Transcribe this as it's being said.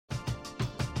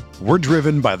We're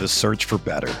driven by the search for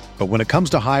better. But when it comes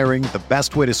to hiring, the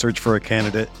best way to search for a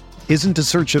candidate isn't to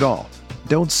search at all.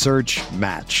 Don't search,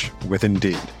 match with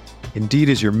Indeed. Indeed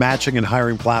is your matching and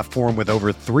hiring platform with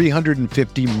over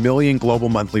 350 million global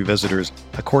monthly visitors,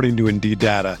 according to Indeed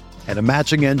data, and a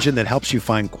matching engine that helps you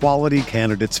find quality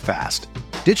candidates fast.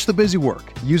 Ditch the busy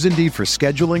work. Use Indeed for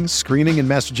scheduling, screening, and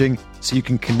messaging so you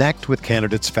can connect with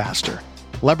candidates faster.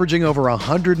 Leveraging over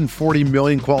 140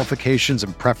 million qualifications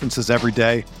and preferences every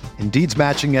day, Indeed's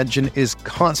matching engine is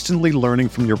constantly learning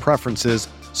from your preferences,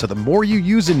 so the more you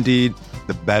use Indeed,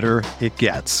 the better it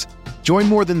gets. Join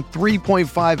more than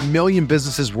 3.5 million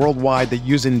businesses worldwide that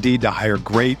use Indeed to hire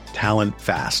great talent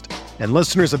fast. And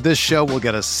listeners of this show will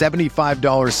get a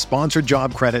 $75 sponsored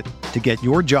job credit to get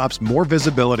your jobs more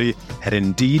visibility at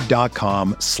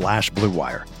Indeed.com/Blue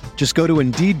Wire. Just go to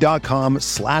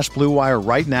Indeed.com/Blue Wire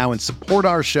right now and support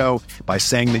our show by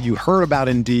saying that you heard about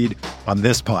Indeed on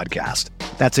this podcast.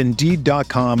 That's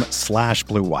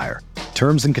Indeed.com/Blue Wire.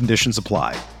 Terms and conditions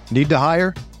apply. Need to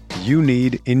hire? You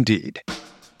need Indeed.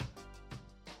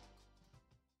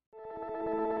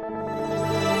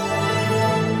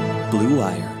 Blue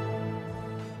Wire.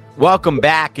 Welcome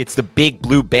back. It's the Big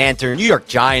Blue Banter New York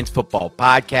Giants football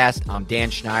podcast. I'm Dan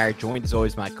Schneider, joined as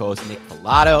always by my co-host Nick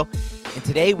Filato. And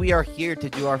today we are here to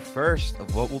do our first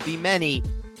of what will be many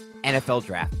NFL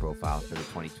draft profiles for the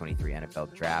 2023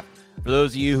 NFL draft. For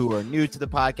those of you who are new to the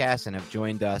podcast and have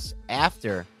joined us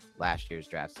after last year's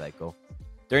draft cycle,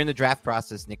 during the draft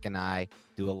process, Nick and I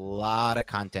do a lot of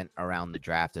content around the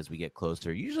draft as we get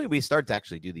closer. Usually we start to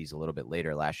actually do these a little bit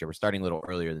later last year. We're starting a little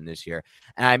earlier than this year.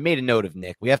 And I made a note of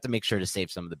Nick. We have to make sure to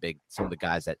save some of the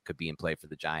guys that could be in play for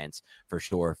the Giants for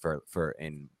sure for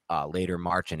in later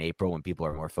March and April when people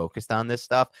are more focused on this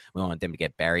stuff. We don't want them to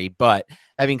get buried. But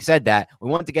having said that, we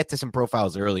wanted to get to some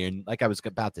profiles earlier. And like I was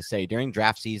about to say, during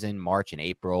draft season, March and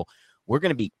April, we're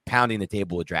going to be pounding the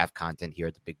table with draft content here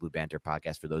at the Big Blue Banter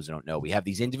podcast. For those who don't know, we have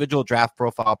these individual draft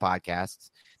profile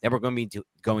podcasts. Then we're going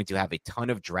to have a ton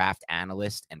of draft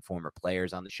analysts and former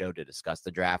players on the show to discuss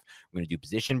the draft. We're going to do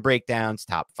position breakdowns,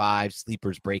 top five,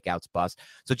 sleepers, breakouts, busts.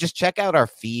 So just check out our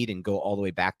feed and go all the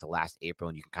way back to last April,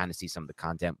 and you can kind of see some of the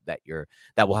content that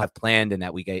we'll have planned and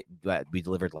that we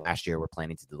delivered last year. We're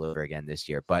planning to deliver again this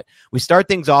year. But we start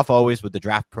things off always with the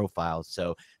draft profiles.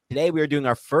 So today we are doing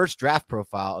our first draft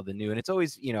profile of the new, and it's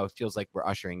always, it feels like we're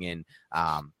ushering in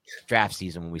draft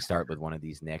season when we start with one of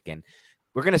these, Nick. And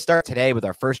we're going to start today with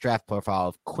our first draft profile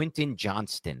of Quentin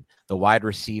Johnston, the wide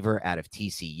receiver out of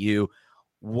TCU.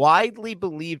 Widely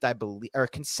believed, or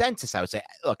consensus, I would say.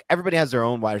 Look, everybody has their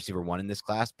own wide receiver one in this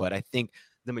class, but I think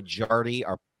the majority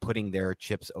are putting their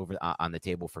chips over on the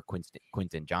table for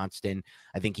Quentin Johnston.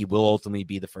 I think he will ultimately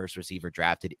be the first receiver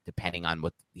drafted, depending on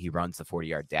what he runs the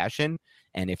 40-yard dash in.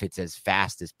 And if it's as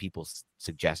fast as people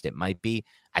suggest it might be,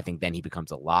 I think then he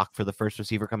becomes a lock for the first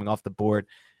receiver coming off the board.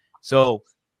 So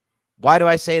why do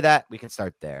I say that? We can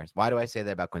start there. Why do I say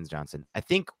that about Quentin Johnston? I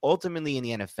think ultimately in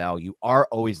the NFL, you are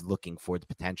always looking for the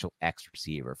potential X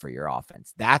receiver for your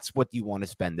offense. That's what you want to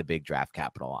spend the big draft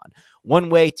capital on. One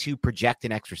way to project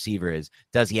an X receiver is,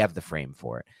 does he have the frame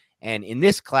for it? And in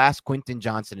this class, Quentin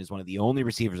Johnston is one of the only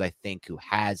receivers, I think, who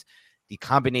has the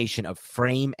combination of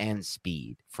frame and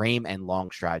speed, frame and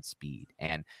long stride speed.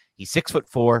 And he's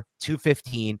 6'4",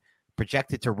 215,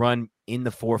 projected to run in the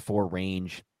 4.4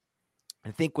 range. I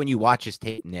think when you watch his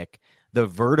tape, Nick, the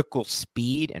vertical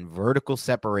speed and vertical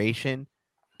separation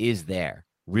is there.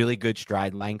 Really good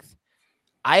stride length.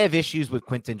 I have issues with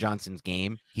Quentin Johnston's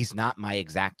game. He's not my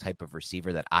exact type of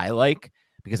receiver that I like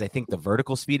because I think the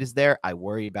vertical speed is there. I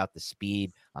worry about the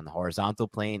speed on the horizontal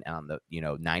plane and on the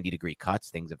 90-degree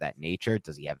cuts, things of that nature.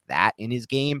 Does he have that in his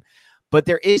game? But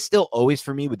there is still always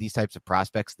for me with these types of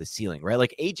prospects the ceiling, right?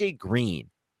 Like AJ Green,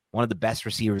 one of the best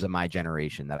receivers of my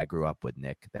generation that I grew up with,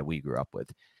 Nick, that we grew up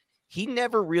with. He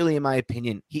never really, in my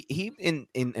opinion, he in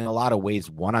a lot of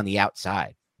ways won on the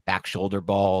outside, back shoulder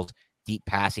balls, deep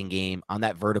passing game on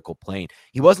that vertical plane.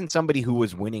 He wasn't somebody who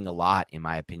was winning a lot, in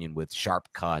my opinion, with sharp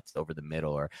cuts over the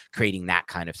middle or creating that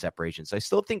kind of separation. So I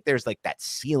still think there's like that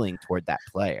ceiling toward that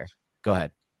player. Go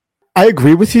ahead. I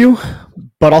agree with you,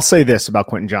 but I'll say this about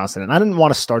Quentin Johnston. And I didn't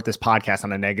want to start this podcast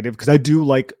on a negative because I do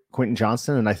like Quentin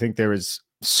Johnston, and I think there is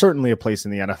certainly a place in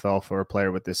the NFL for a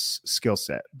player with this skill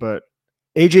set. But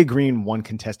AJ Green won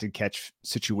contested catch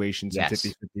situations and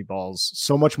 50-50 balls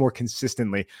so much more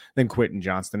consistently than Quentin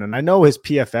Johnston. And I know his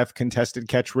PFF contested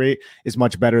catch rate is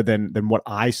much better than what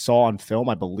I saw on film,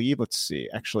 I believe. Let's see.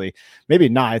 Actually, maybe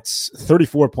not. It's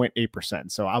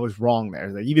 34.8%. So I was wrong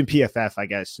there. Even PFF, I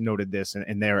guess, noted this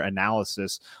in their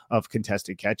analysis of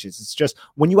contested catches. It's just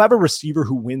when you have a receiver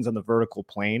who wins on the vertical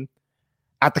plane,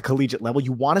 at the collegiate level.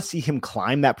 You want to see him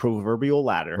climb that proverbial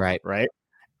ladder, right?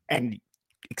 And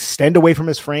extend away from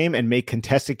his frame and make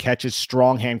contested catches,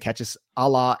 strong hand catches, a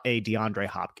la a DeAndre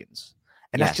Hopkins.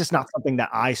 And that's just not something that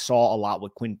I saw a lot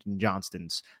with Quentin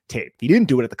Johnston's tape. He didn't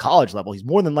do it at the college level. He's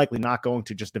more than likely not going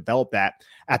to just develop that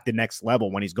at the next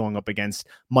level when he's going up against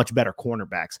much better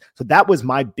cornerbacks. So that was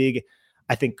my big,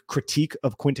 I think, critique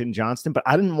of Quentin Johnston. But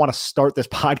I didn't want to start this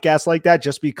podcast like that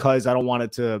just because I don't want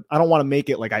to make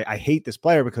it like I hate this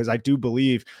player, because I do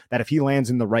believe that if he lands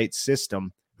in the right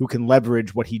system, who can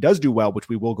leverage what he does do well, which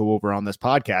we will go over on this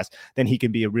podcast, then he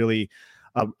can be a really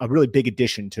big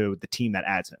addition to the team that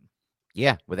adds him.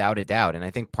 Yeah, without a doubt. And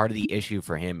I think part of the issue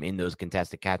for him in those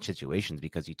contested catch situations,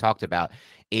 because you talked about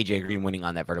AJ Green winning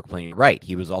on that vertical plane, right?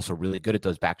 He was also really good at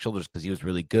those back shoulders because he was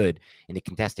really good in a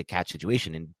contested catch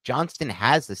situation. And Johnston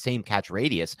has the same catch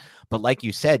radius, but like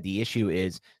you said, the issue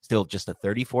is still just a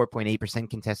 34.8%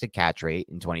 contested catch rate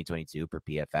in 2022 per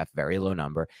PFF, very low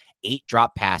number. 8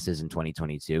 drop passes in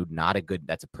 2022,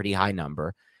 that's a pretty high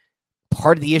number.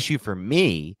 Part of the issue for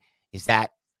me is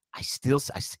that I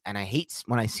hate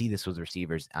when I see this with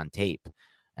receivers on tape,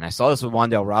 and I saw this with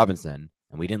Wan'Dale Robinson,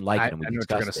 and we didn't like it. And we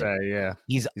discussed it. Yeah,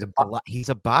 he's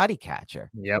a body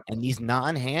catcher. Yep. And these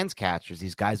non-hands catchers,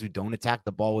 these guys who don't attack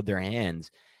the ball with their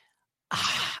hands,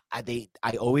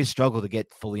 I always struggle to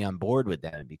get fully on board with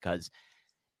them because,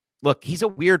 look, he's a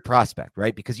weird prospect,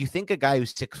 right? Because you think a guy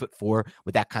who's 6'4"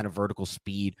 with that kind of vertical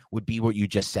speed would be what you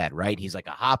just said, right? He's like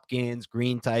a Hopkins,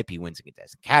 Green type. He wins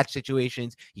against catch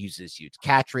situations. He uses this huge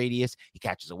catch radius. He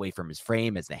catches away from his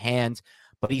frame as the hands,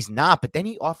 but he's not. But then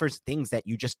he offers things that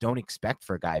you just don't expect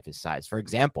for a guy of his size. For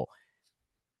example,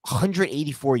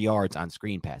 184 yards on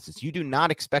screen passes. You do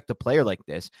not expect a player like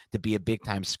this to be a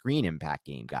big-time screen impact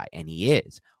game guy, and he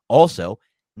is. Also,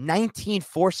 19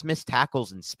 forced missed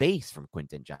tackles in space from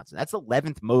Quentin Johnston. That's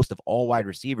 11th most of all wide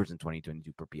receivers in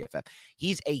 2022 per PFF.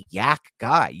 He's a yak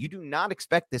guy. You do not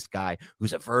expect this guy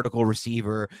who's a vertical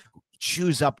receiver, who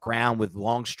chews up ground with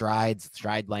long stride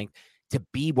length, to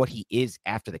be what he is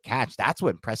after the catch. That's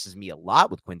what impresses me a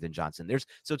lot with Quentin Johnston.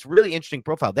 So it's really interesting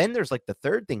profile. Then there's like the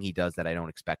third thing he does that I don't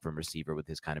expect from receiver with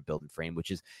his kind of build and frame,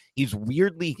 which is he's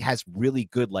weirdly has really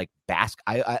good like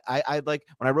I like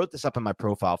when I wrote this up in my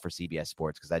profile for CBS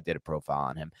Sports, because I did a profile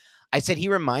on him. I said he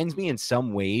reminds me in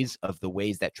some ways of the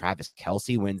ways that Travis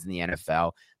Kelce wins in the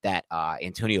NFL, that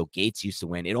Antonio Gates used to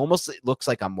win. It almost looks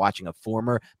like I'm watching a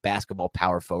former basketball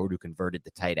power forward who converted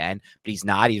to tight end, but he's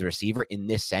not. He's a receiver in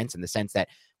this sense, in the sense that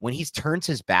when he turns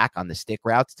his back on the stick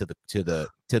routes to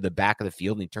the back of the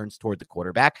field and he turns toward the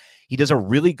quarterback, he does a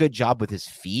really good job with his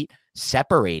feet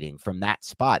separating from that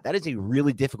spot. That is a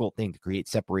really difficult thing to create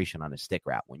separation on a stick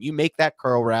route. When you make that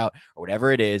curl route or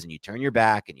whatever it is and you turn your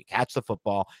back and you catch the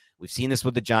football, we've seen this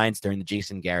with the Giants during the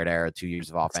Jason Garrett era, 2 years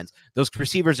of offense. Those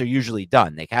receivers are usually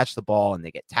done. They catch the ball and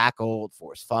they get tackled,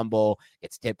 force fumble,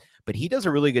 gets tipped. But he does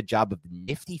a really good job of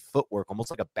nifty footwork, almost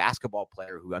like a basketball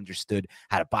player who understood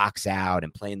how to box out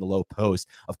and play in the low post,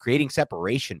 of creating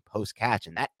separation post catch.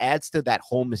 And that adds to that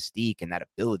whole mystique and that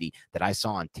ability that I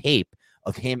saw on tape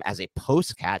of him as a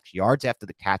post catch, yards after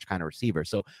the catch kind of receiver.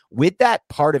 So with that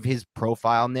part of his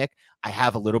profile, Nick, I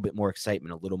have a little bit more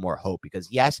excitement, a little more hope,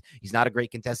 because yes, he's not a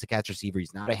great contested catch receiver.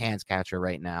 He's not a hands catcher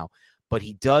right now, but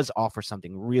he does offer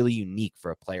something really unique for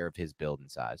a player of his build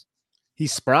and size.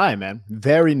 He's spry, man.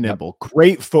 Very nimble. Yep.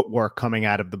 Great footwork coming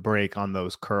out of the break on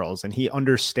those curls. And he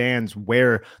understands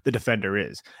where the defender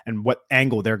is and what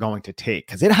angle they're going to take,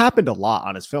 because it happened a lot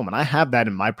on his film. And I have that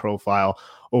in my profile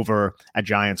over at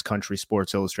Giants Country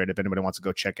Sports Illustrated. If anybody wants to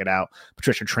go check it out,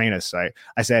 Patricia Traina's site,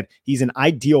 I said he's an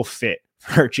ideal fit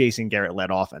for Jason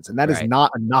Garrett-led offense. And that is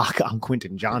not a knock on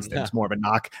Quentin Johnston. It's more of a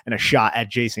knock and a shot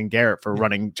at Jason Garrett for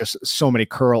running just so many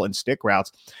curl and stick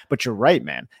routes. But you're right,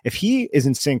 man. If he is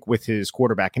in sync with his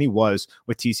quarterback, and he was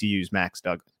with TCU's Max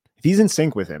Duggan, if he's in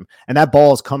sync with him and that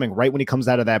ball is coming right when he comes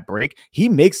out of that break, he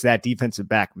makes that defensive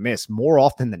back miss more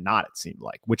often than not, it seemed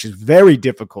like, which is very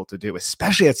difficult to do,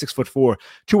 especially at 6'4",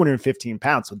 215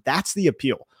 pounds. So that's the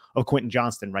appeal of Quentin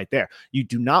Johnston right there. You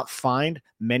do not find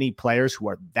many players who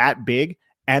are that big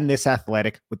and this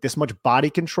athletic with this much body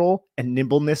control and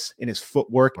nimbleness in his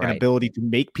footwork and ability to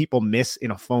make people miss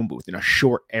in a phone booth in a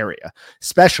short area,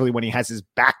 especially when he has his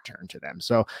back turned to them.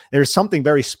 So there's something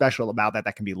very special about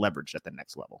that can be leveraged at the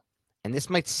next level. And this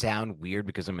might sound weird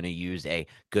because I'm going to use a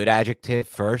good adjective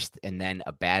first and then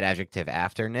a bad adjective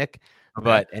after, Nick.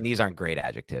 Okay. And these aren't great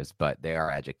adjectives, but they are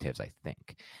adjectives, I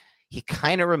think. He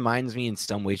kind of reminds me in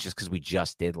some ways, just because we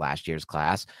just did last year's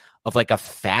class, of like a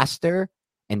faster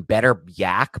and better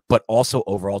yak, but also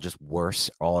overall just worse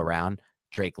all around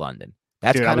Drake London.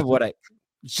 That's kind of what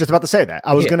just about to say that.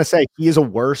 I was going to say he is a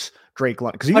worse Drake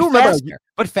London because you remember,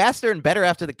 faster and better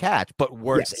after the catch, but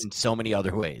worse in so many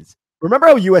other ways. Remember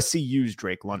how USC used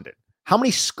Drake London? How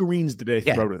many screens did they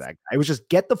throw to that guy? It was just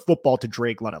get the football to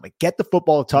Drake London, like get the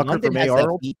football to Tucker London from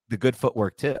Arnold. The good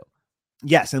footwork too.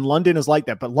 Yes, and London is like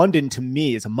that, but London to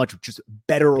me is a much just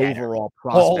better overall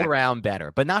prospect. All around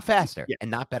better, but not faster and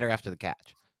not better after the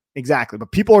catch. Exactly.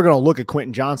 But people are going to look at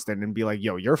Quentin Johnston and be like,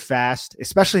 yo, you're fast,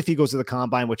 especially if he goes to the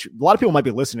combine, which a lot of people might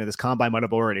be listening to. This combine might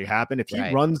have already happened. If he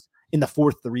runs in the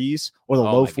 4.3s or the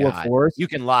low 4.4s, you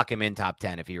can lock him in top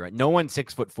 10 if he runs. No one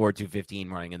 6'4", 215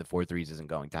 running in the 4.3s isn't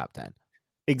going top 10.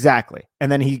 Exactly. And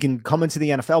then he can come into the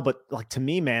NFL. But like to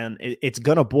me, man, it's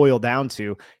going to boil down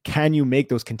to, can you make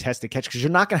those contested catches? Because you're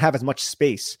not going to have as much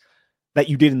space that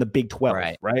you did in the Big 12,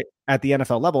 right? At the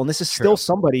NFL level. And this is still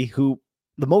somebody who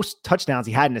the most touchdowns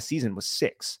he had in a season was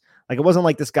 6. Like it wasn't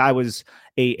like this guy was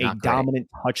a dominant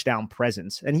touchdown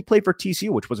presence. And he played for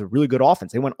TCU, which was a really good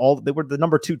offense. They were the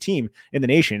number 2 team in the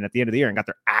nation at the end of the year and got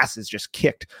their asses just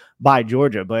kicked by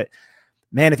Georgia. But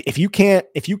man, if you can't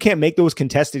make those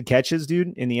contested catches,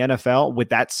 dude, in the NFL with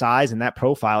that size and that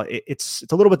profile, it's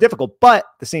a little bit difficult. But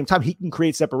at the same time, he can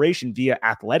create separation via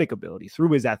athletic ability,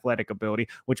 through his athletic ability,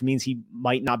 which means he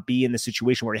might not be in the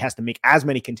situation where he has to make as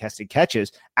many contested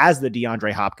catches as the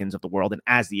DeAndre Hopkins of the world and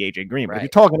as the AJ Green. But if you're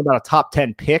talking about a top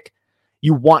 10 pick,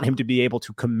 you want him to be able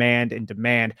to command and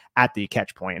demand at the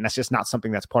catch point. And that's just not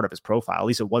something that's part of his profile. At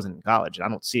least it wasn't in college. And I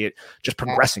don't see it just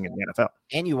progressing in the NFL.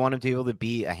 And you want him to be able to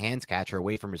be a hands catcher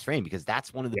away from his frame, because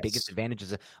that's one of the biggest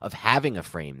advantages of having a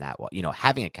frame that,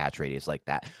 having a catch radius like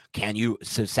that. Can you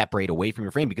separate away from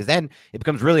your frame? Because then it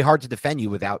becomes really hard to defend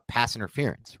you without pass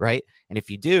interference, right? And if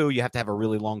you do, you have to have a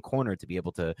really long corner to be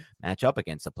able to match up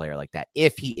against a player like that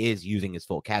if he is using his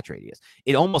full catch radius.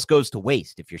 It almost goes to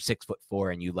waste if you're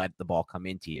 6'4" and you let the ball come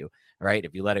into you, right?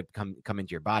 If you let it come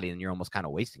into your body, then you're almost kind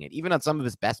of wasting it. Even on some of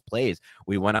his best plays,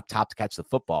 we went up top to catch the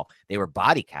football. They were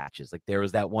body catches. Like there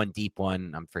was that one deep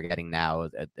one, I'm forgetting now.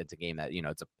 It's a game that,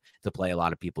 it's a play a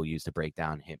lot of people use to break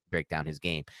down his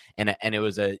game. And it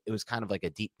was kind of like a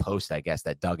deep post, I guess,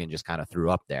 that Duggan just kind of threw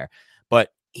up there. But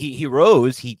he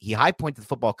rose, he high pointed the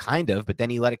football kind of, but then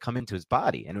he let it come into his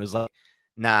body. And it was like,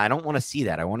 nah, I don't want to see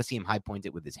that. I want to see him high point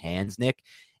it with his hands, Nick.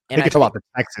 And I think it's about the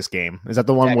Texas game. Is that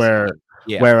the one where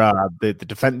the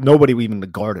defense, nobody even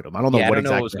guarded him? I don't know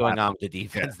what was going on with the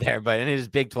defense there, but it is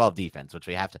Big 12 defense, which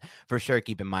we have to for sure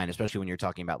keep in mind, especially when you're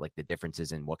talking about like the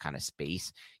differences in what kind of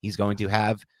space he's going to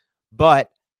have. But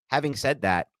having said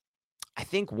that, I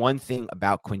think one thing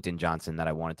about Quentin Johnston that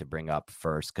I wanted to bring up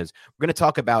first, because we're going to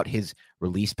talk about his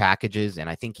release packages, and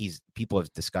I think people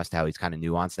have discussed how he's kind of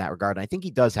nuanced in that regard. And I think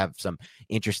he does have some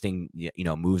interesting,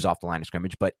 moves off the line of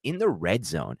scrimmage. But in the red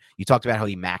zone, you talked about how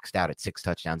he maxed out at 6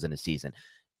 touchdowns in a season.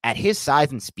 At his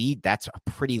size and speed, that's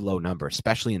a pretty low number,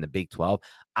 especially in the Big 12.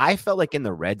 I felt like in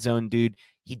the red zone, dude,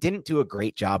 he didn't do a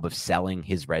great job of selling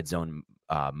his red zone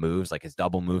moves, like his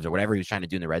double moves or whatever he was trying to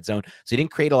do in the red zone. So he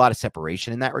didn't create a lot of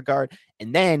separation in that regard.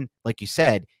 And then, like you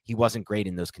said, he wasn't great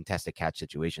in those contested catch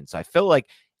situations. So I feel like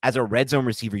as a red zone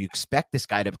receiver, you expect this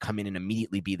guy to come in and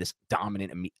immediately be this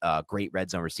dominant, great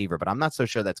red zone receiver, but I'm not so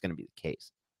sure that's going to be the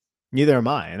case. Neither am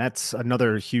I. And that's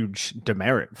another huge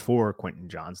demerit for Quentin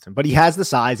Johnston. But he has the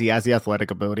size. He has the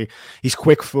athletic ability. He's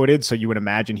quick-footed, so you would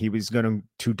imagine he was going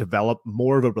to develop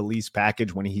more of a release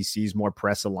package when he sees more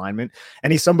press alignment.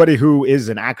 And he's somebody who is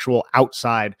an actual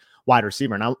outside wide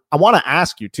receiver. And I want to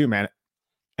ask you, too, man.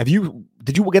 Did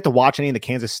you get to watch any of the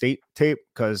Kansas State tape?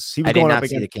 Because he was going up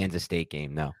against see the Kansas State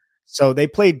game, no. So they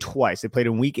played twice. They played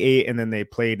in week 8, and then they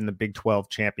played in the Big 12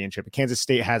 championship. Kansas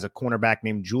State has a cornerback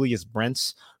named Julius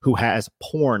Brents who has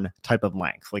porn type of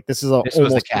length. Like this was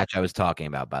the catch I was talking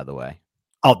about, by the way.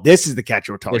 Oh, this is the catch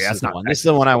you were talking about. This is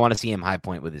the one I want to see him high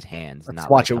point with his hands. Let's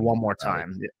watch it one more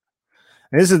time. Yeah.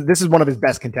 And this is one of his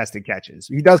best contested catches.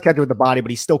 He does catch it with the body,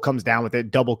 but he still comes down with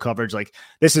it, double coverage. Like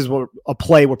this is a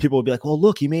play where people will be like, "Oh,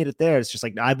 look, he made it there." It's just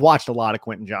like I've watched a lot of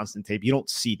Quentin Johnston tape. You don't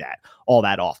see that all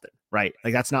that often, right?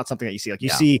 Like that's not something that you see. Like you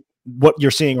see what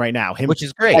you're seeing right now, him, which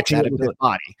is great, catching it with his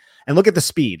body. And look at the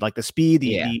speed, like the speed,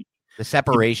 the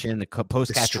separation, the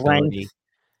post catch ability.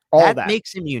 All that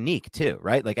makes him unique too,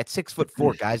 right? Like at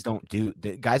 6'4",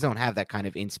 guys don't have that kind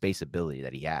of in space ability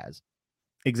that he has.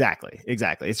 Exactly.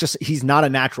 It's just he's not a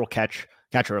natural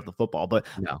catcher of the football. But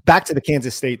back to the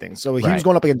Kansas State thing. So he was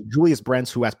going up against Julius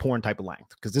Brents, who has porn type of length,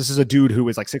 because this is a dude who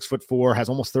is like 6'4", has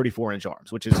almost 34-inch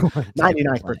arms, which is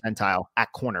 99th percentile at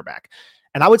cornerback.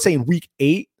 And I would say in week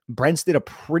 8, Brents did a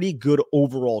pretty good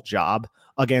overall job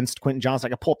against Quentin Johnston.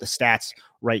 I can pull up the stats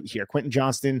right here. Quentin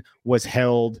Johnston was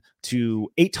held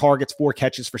to 8 targets, 4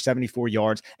 catches for 74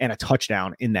 yards, and a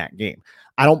touchdown in that game.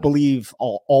 I don't believe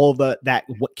all of that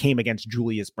what came against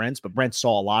Julius Brents, but Brents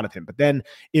saw a lot of him. But then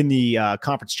in the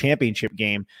conference championship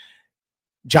game,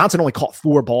 Johnson only caught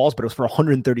 4 balls, but it was for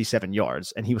 137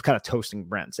 yards, and he was kind of toasting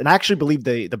Brents. And I actually believe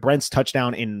the Brents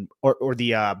touchdown or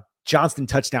the Johnston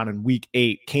touchdown in week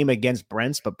 8 came against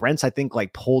Brents, but Brents, I think,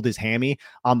 like pulled his hammy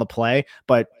on the play,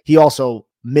 but he also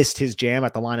missed his jam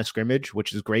at the line of scrimmage,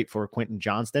 which is great for Quentin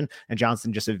Johnston, and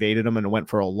Johnston just evaded him and went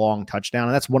for a long touchdown.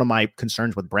 And that's one of my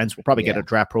concerns with Brents. We'll probably get a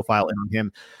draft profile in on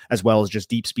him, as well as just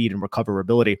deep speed and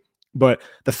recoverability. But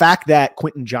the fact that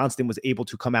Quentin Johnston was able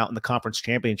to come out in the conference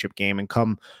championship game and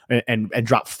come and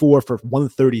drop 4 for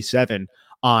 137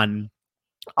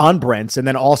 on Brents, and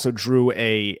then also drew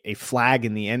a flag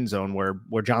in the end zone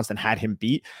where Johnston had him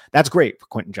beat. That's great for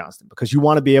Quentin Johnston, because you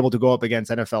want to be able to go up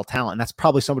against NFL talent. And that's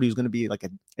probably somebody who's going to be like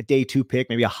a day 2 pick,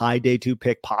 maybe a high day 2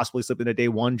 pick, possibly slip into day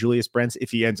 1, Julius Brents,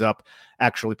 if he ends up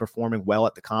actually performing well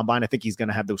at the combine. I think he's going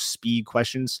to have those speed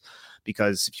questions,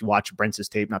 because if you watch Brents'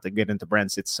 tape, not to get into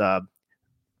Brents, it's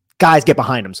guys get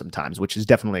behind him sometimes, which is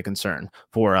definitely a concern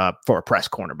for a press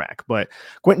cornerback. But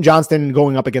Quentin Johnston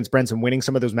going up against Brents and winning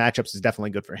some of those matchups is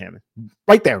definitely good for him.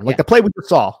 Right there, like the play we just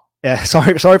saw. Yeah,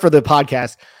 sorry for the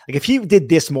podcast. Like if he did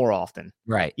this more often,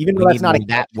 right? Even though that's not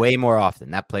that way more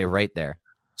often. That play right there.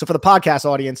 So for the podcast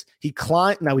audience, he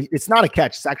climbed. Now it's not a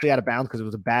catch; it's actually out of bounds because it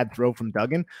was a bad throw from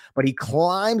Duggan. But he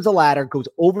climbs the ladder, goes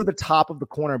over the top of the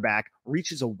cornerback,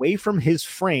 reaches away from his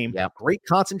frame. Yep. Great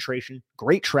concentration,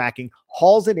 great tracking,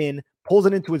 hauls it in, pulls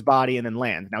it into his body, and then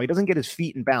lands. Now he doesn't get his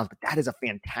feet in bounds, but that is a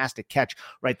fantastic catch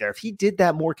right there. If he did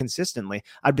that more consistently,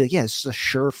 I'd be like, yeah, this is a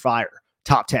surefire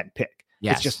top 10 pick.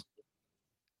 Yes.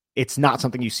 It's not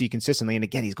something you see consistently. And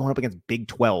again, he's going up against Big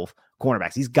 12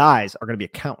 cornerbacks. These guys are going to be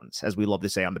accountants, as we love to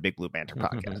say on the Big Blue Banter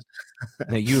podcast.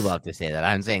 No, you love to say that.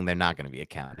 I'm saying they're not going to be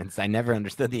accountants. I never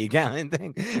understood the accountant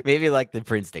thing. Maybe like the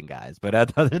Princeton guys, but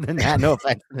other than that, no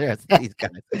offense to the rest of these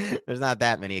guys. There's not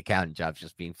that many accountant jobs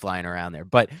just being flying around there.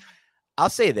 But I'll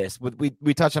say this: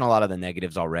 we touched on a lot of the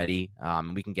negatives already.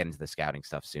 We can get into the scouting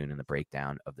stuff soon in the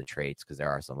breakdown of the traits, because there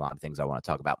are a lot of things I want to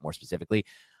talk about more specifically.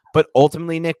 But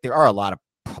ultimately, Nick, there are a lot of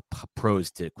pros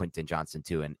to Quentin Johnston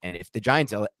too. And if the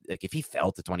Giants, like if he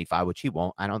fell to 25, which he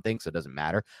won't, I don't think so, it doesn't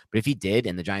matter. But if he did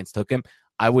and the Giants took him,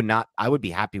 I would be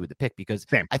happy with the pick, because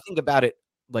I think about it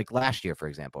like last year, for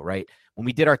example, right? When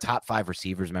we did our top 5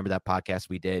 receivers, remember that podcast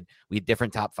we had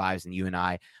different top 5s than you and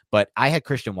I, but I had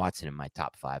Christian Watson in my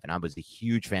top 5, and I was a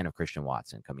huge fan of Christian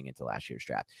Watson coming into last year's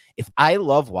draft. If I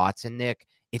love Watson, Nick,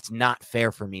 it's not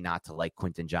fair for me not to like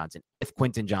Quentin Johnston. If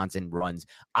Quentin Johnston runs,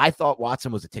 I thought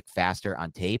Watson was a tick faster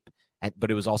on tape,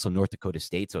 but it was also North Dakota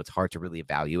State, so it's hard to really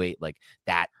evaluate like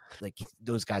that. Like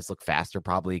those guys look faster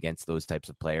probably against those types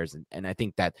of players. And I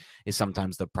think that is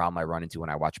sometimes the problem I run into when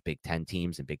I watch Big Ten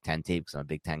teams and Big Ten tape, because I'm a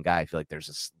Big Ten guy. I feel like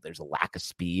there's a lack of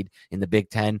speed in the Big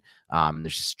Ten.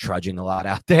 There's just trudging a lot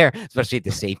out there, especially at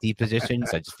the safety position.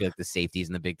 So I just feel like the safeties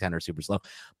in the Big Ten are super slow.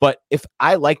 But if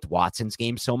I liked Watson's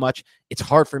game so much, it's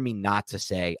hard for me not to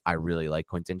say I really like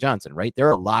Quentin Johnston, right? There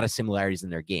are a lot of similarities in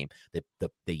their game. The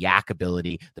yak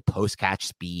ability, the post-catch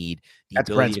speed. That's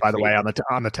Brent's, by the way, on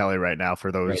the telly right now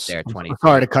for those. Right there, 20.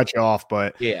 Sorry to cut you off,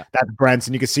 but yeah, that's Brent's,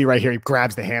 and you can see right here he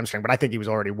grabs the hamstring, but I think he was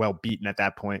already well beaten at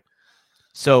that point.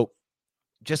 So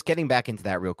just getting back into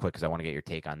that real quick, because I want to get your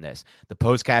take on this. The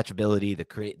post-catch ability,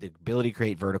 the ability to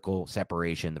create vertical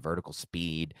separation, the vertical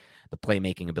speed, the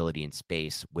playmaking ability in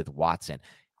space with Watson.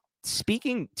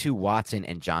 Speaking to Watson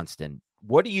and Johnston,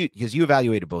 because you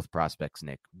evaluated both prospects,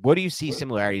 Nick, what do you see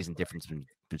similarities and differences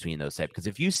between those types? Because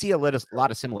if you see a lot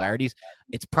of similarities,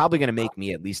 it's probably going to make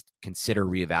me at least consider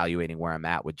reevaluating where I'm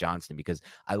at with Johnston, because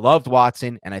I loved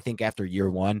Watson, and I think after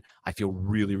year 1, I feel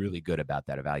really, really good about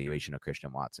that evaluation of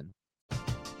Christian Watson.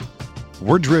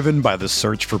 We're driven by the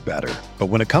search for better. But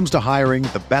when it comes to hiring,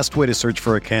 the best way to search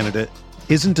for a candidate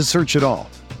isn't to search at all.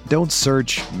 Don't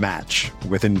search, match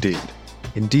with Indeed.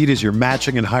 Indeed is your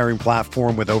matching and hiring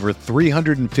platform with over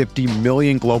 350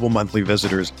 million global monthly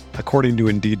visitors, according to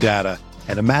Indeed data,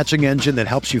 and a matching engine that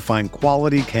helps you find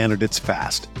quality candidates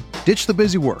fast. Ditch the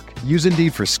busy work. Use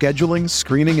Indeed for scheduling,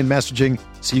 screening, and messaging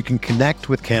so you can connect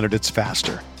with candidates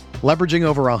faster. Leveraging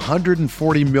over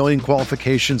 140 million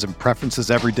qualifications and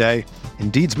preferences every day,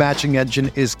 Indeed's matching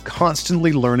engine is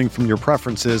constantly learning from your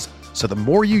preferences, so the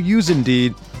more you use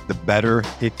Indeed, the better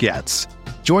it gets.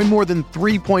 Join more than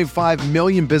 3.5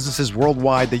 million businesses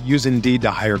worldwide that use Indeed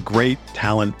to hire great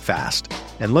talent fast.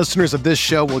 And listeners of this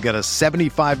show will get a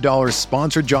 $75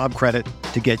 sponsored job credit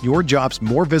to get your jobs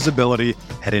more visibility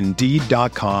at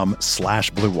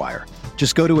Indeed.com/Blue Wire.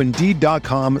 Just go to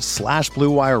Indeed.com/Blue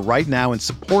Wire right now and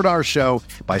support our show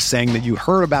by saying that you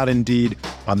heard about Indeed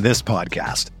on this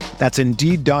podcast. That's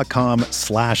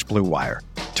Indeed.com/Blue Wire.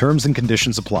 Terms and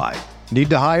conditions apply. Need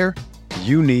to hire?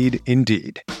 You need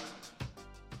Indeed.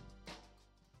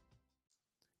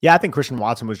 Yeah, I think Christian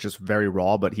Watson was just very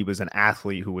raw, but he was an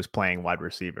athlete who was playing wide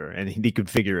receiver, and he could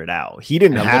figure it out. He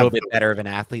didn't have a little bit better of an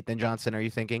athlete than Johnson, are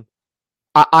you thinking?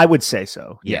 I would say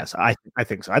so. Yeah. Yes, I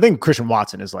think so. I think Christian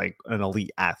Watson is like an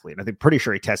elite athlete. I think pretty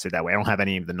sure he tested that way. I don't have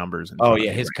any of the numbers. Oh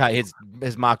yeah, his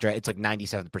mock draft, it's like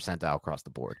 97th percentile across the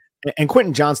board. And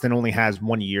Quentin Johnston only has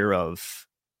 1 year of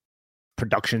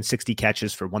production, 60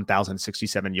 catches for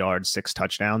 1,067 yards, 6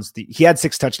 touchdowns. He had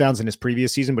 6 touchdowns in his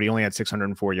previous season, but he only had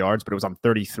 604 yards, but it was on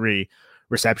 33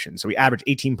 receptions. So he averaged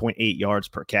 18.8 yards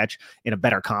per catch in a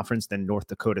better conference than North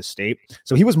Dakota State.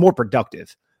 So he was more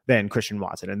productive than Christian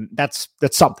Watson. And that's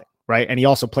something, right? And he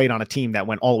also played on a team that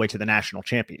went all the way to the national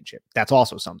championship. That's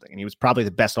also something. And he was probably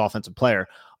the best offensive player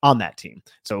on that team.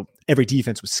 So every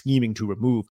defense was scheming to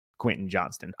remove Quentin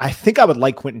Johnston. I think I would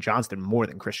like Quentin Johnston more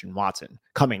than Christian Watson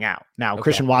coming out. Now, okay.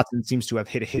 Christian Watson seems to have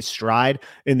hit his stride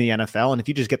in the NFL. And if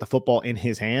you just get the football in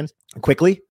his hands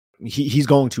quickly, he's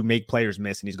going to make players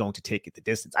miss and he's going to take it the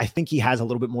distance. I think he has a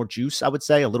little bit more juice, I would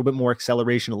say, a little bit more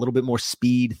acceleration, a little bit more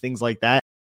speed, things like that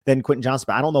than Quentin Johnston.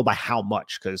 But I don't know by how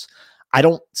much, because I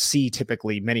don't see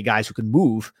typically many guys who can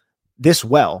move this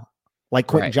well like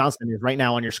Quentin Johnston is right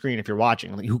now on your screen if you're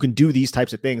watching, who can do these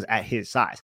types of things at his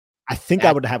size. I think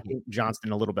I would have Quentin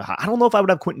Johnston a little bit high. I don't know if I would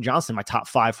have Quentin Johnston in my top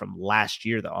 5 from last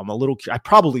year, though. I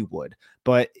probably would,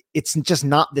 but it's just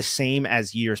not the same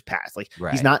as years past. Like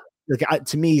he's not, like,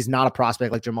 to me, he's not a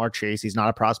prospect like Jamar Chase. He's not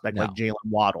a prospect like Jalen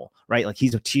Waddle, right? Like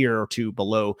he's a tier or two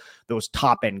below those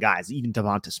top end guys, even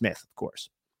Devonta Smith, of course.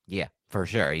 Yeah, for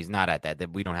sure. He's not at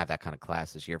that. We don't have that kind of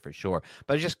class this year for sure.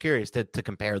 But I was just curious to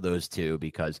compare those two,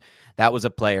 because that was a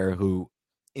player who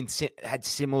had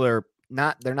similar.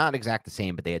 They're not exact the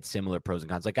same, but they had similar pros and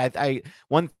cons. Like I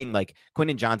one thing, like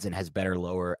Quentin Johnston has better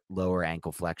lower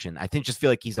ankle flexion. I just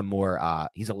feel like he's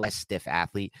a less stiff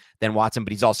athlete than Watson,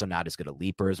 but he's also not as good a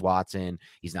leaper as Watson.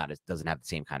 Doesn't have the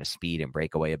same kind of speed and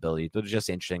breakaway ability. So it's just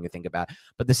interesting to think about.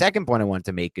 But the second point I wanted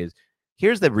to make is,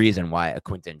 here's the reason why a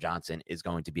Quentin Johnston is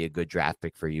going to be a good draft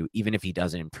pick for you, even if he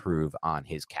doesn't improve on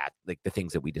his like the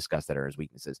things that we discussed that are his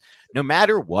weaknesses. No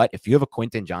matter what, if you have a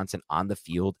Quentin Johnston on the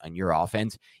field on your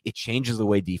offense, it changes the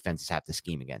way defenses have to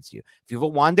scheme against you. If you have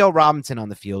a Wan'Dale Robinson on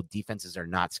the field, defenses are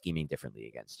not scheming differently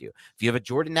against you. If you have a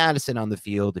Jordan Addison on the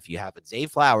field, if you have a Zay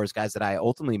Flowers, guys that I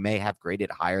ultimately may have graded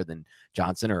higher than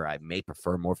Johnson, or I may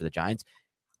prefer more for the Giants,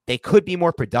 they could be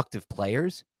more productive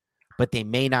players, but they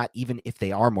may not, even if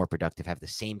they are more productive, have the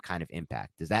same kind of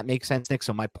impact. Does that make sense, Nick?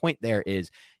 So my point there is,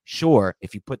 sure,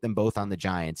 if you put them both on the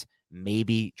Giants,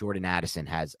 maybe Jordan Addison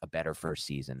has a better first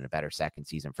season and a better second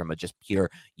season from a just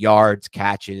pure yards,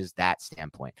 catches, that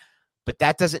standpoint. But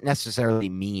that doesn't necessarily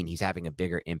mean he's having a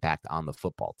bigger impact on the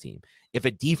football team. If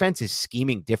a defense is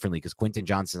scheming differently because Quentin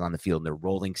Johnston's on the field and they're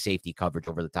rolling safety coverage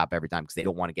over the top every time because they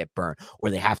don't want to get burned, or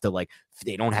they have to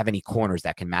they don't have any corners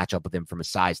that can match up with him from a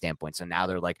size standpoint. So now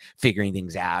they're figuring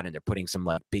things out and they're putting some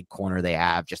big corner they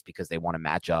have just because they want to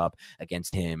match up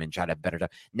against him and try to have better time.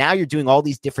 Now you're doing all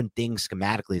these different things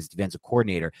schematically as defensive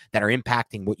coordinator that are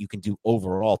impacting what you can do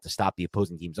overall to stop the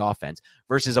opposing team's offense,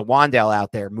 versus a Wan'Dale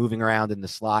out there moving around in the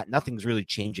slot. Nothing's really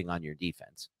changing on your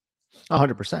defense.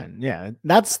 100%. Yeah.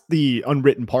 That's the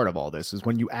unwritten part of all this, is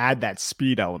when you add that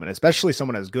speed element, especially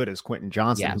someone as good as Quentin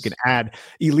Johnston, who can add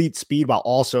elite speed while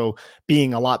also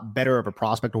being a lot better of a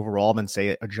prospect overall than,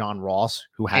 say, a John Ross,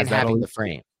 who has having the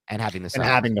frame and having the size. And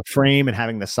having the frame and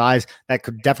having the size. That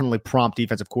could definitely prompt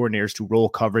defensive coordinators to roll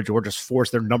coverage or just force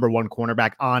their number one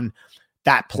cornerback on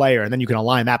that player, and then you can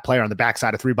align that player on the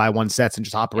backside of 3x1 sets and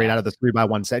just operate out of the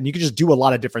 3x1 set. And you can just do a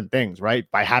lot of different things, right?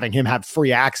 By having him have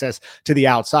free access to the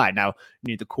outside. Now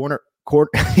you need the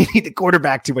you need the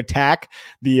quarterback to attack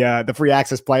the free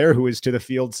access player who is to the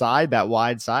field side, that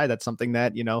wide side. That's something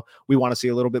that, we want to see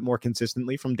a little bit more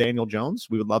consistently from Daniel Jones.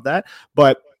 We would love that.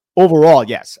 But overall,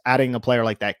 yes, adding a player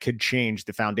like that could change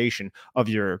the foundation of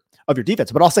your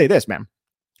defense. But I'll say this, man,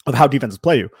 of how defenses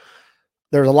play you.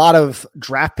 There's a lot of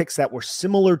draft picks that were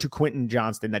similar to Quentin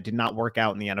Johnston that did not work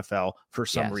out in the NFL for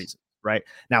some reason, right?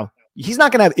 Now, he's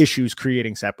not going to have issues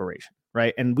creating separation,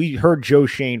 right? And we heard Joe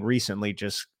Shane recently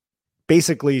just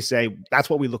basically say that's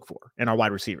what we look for in our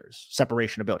wide receivers,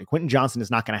 separation ability. Quentin Johnston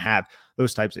is not going to have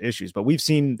those types of issues, but we've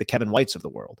seen the Kevin Whites of the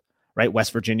world, right?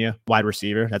 West Virginia wide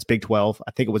receiver. That's Big 12.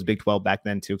 I think it was Big 12 back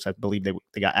then too, because I believe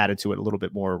they got added to it a little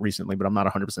bit more recently, but I'm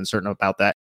not 100% certain about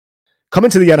that. Come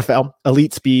into the NFL,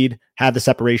 elite speed, have the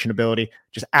separation ability,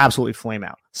 just absolutely flame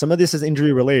out. Some of this is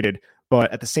injury related,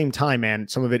 But at the same time, man,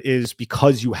 some of it is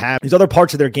because you have these other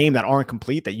parts of their game that aren't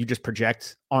complete that you just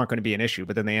project aren't going to be an issue,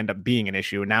 but then they end up being an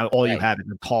issue. And now all you have is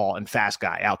a tall and fast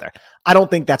guy out there. I don't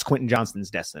think that's Quentin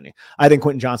Johnston's destiny. I think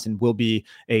Quentin Johnston will be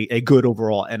a good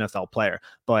overall NFL player,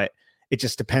 but it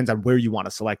just depends on where you want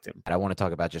to select him. I want to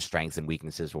talk about just strengths and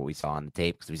weaknesses, what we saw on the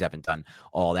tape, because we haven't done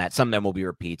all that. Some of them will be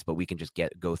repeats, but we can just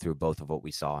go through both of what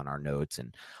we saw in our notes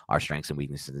and our strengths and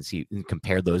weaknesses and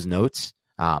compare those notes.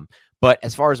 But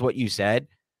as far as what you said,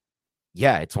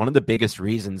 yeah, it's one of the biggest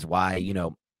reasons why,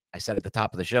 I said at the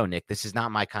top of the show, Nick, this is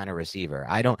not my kind of receiver.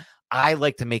 I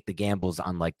like to make the gambles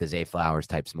on like the Zay Flowers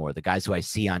types more, the guys who I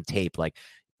see on tape, like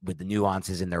with the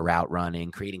nuances in their route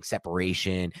running, creating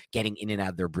separation, getting in and out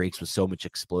of their breaks with so much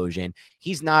explosion.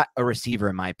 He's not a receiver,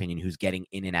 in my opinion, who's getting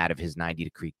in and out of his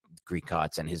 90-degree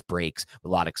cuts and his breaks with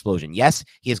a lot of explosion. Yes,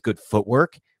 he has good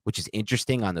footwork, which is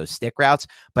interesting on those stick routes,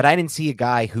 but I didn't see a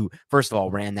guy who, first of all,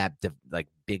 ran that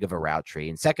big of a route tree,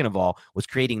 and second of all, was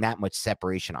creating that much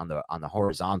separation on the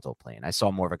horizontal plane. I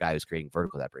saw more of a guy who's creating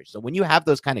vertical separation. So when you have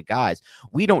those kind of guys,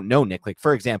 we don't know, Nick, like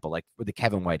for example, like with the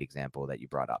Kevin White example that you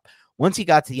brought up, once he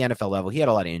got to the NFL level, he had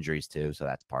a lot of injuries too, so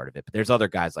that's part of it. But there's other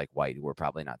guys like White who we're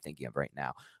probably not thinking of right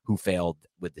now who failed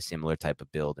with the similar type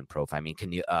of build and profile. I mean,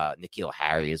 N'Keal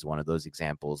Harry is one of those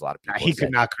examples. A lot of people he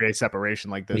could not create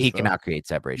separation like this. He cannot create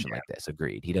separation like this.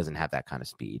 Agreed. He doesn't have that kind of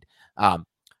speed.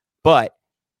 But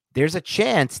there's a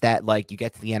chance that like you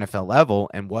get to the NFL level,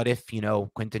 and what if,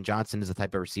 Quentin Johnston is the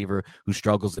type of receiver who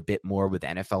struggles a bit more with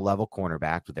NFL level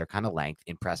cornerbacks with their kind of length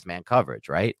in press man coverage,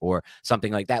 right? Or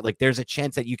something like that. Like there's a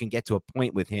chance that you can get to a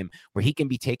point with him where he can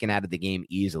be taken out of the game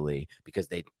easily because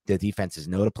the defenses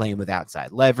know to play him with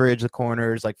outside leverage, the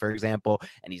corners, like for example,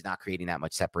 and he's not creating that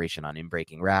much separation on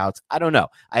in-breaking routes. I don't know.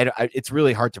 It's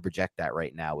really hard to project that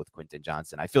right now with Quentin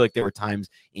Johnston. I feel like there were times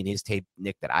in his tape,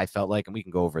 Nick, that I felt like, and we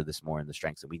can go over this more in the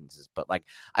strengths and weaknesses, but like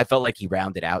I felt like he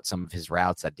rounded out some of his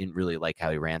routes. I didn't really like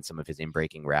how he ran some of his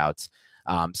in-breaking routes.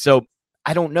 So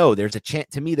I don't know. There's a chance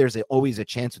to me. There's always a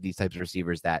chance with these types of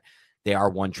receivers that they are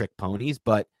one-trick ponies,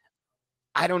 but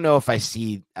I don't know if I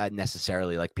see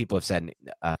necessarily, like people have said,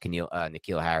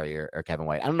 N'Keal Harry or Kevin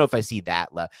White. I don't know if I see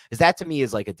that level, because that to me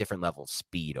is like a different level of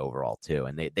speed overall too,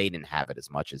 and they didn't have it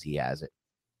as much as he has it.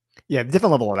 Yeah,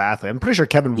 different level of athlete. I'm pretty sure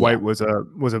Kevin White was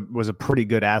a pretty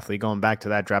good athlete going back to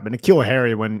that draft. But N'Keal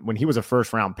Harry, when he was a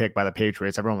first round pick by the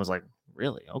Patriots, everyone was like,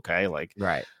 really? Okay, like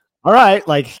right. All right,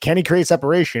 like, can he create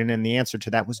separation? And the answer to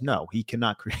that was no, he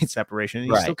cannot create separation.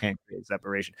 And he still can't create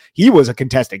separation. He was a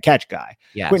contested catch guy.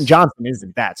 Yes. Quentin Johnston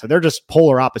isn't that. So they're just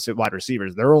polar opposite wide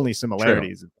receivers. Their only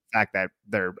similarities is the fact that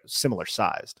they're similar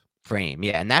sized. Frame,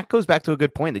 yeah, and that goes back to a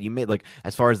good point that you made, like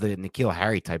as far as the N'Keal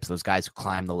Harry types, those guys who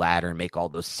climb the ladder and make all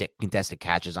those sick contested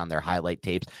catches on their highlight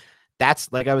tapes.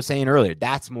 That's, like I was saying earlier,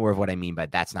 that's more of what I mean by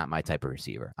that's not my type of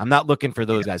receiver. I'm not looking for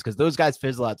those guys because those guys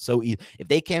fizzle out so easy. If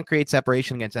they can't create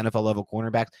separation against NFL level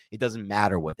cornerbacks, it doesn't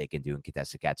matter what they can do in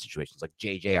contested catch situations, like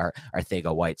JJ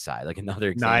Arcega-Whiteside, like another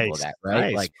example of that,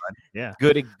 right? Like,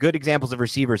 good examples of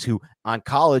receivers who on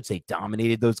college, they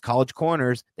dominated those college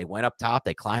corners. They went up top,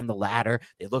 they climbed the ladder,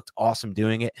 they looked awesome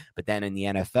doing it. But then in the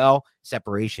NFL,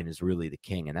 separation is really the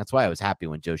king. And that's why I was happy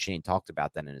when Joe Schoen talked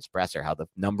about that in his presser, how the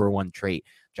number one trait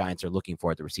Giants are looking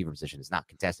for at the receiver position is not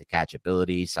contested catch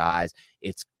ability, size,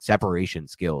 it's separation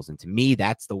skills. And to me,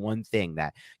 that's the one thing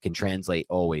that can translate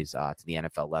always to the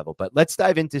NFL level. But let's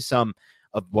dive into some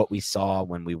of what we saw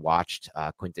when we watched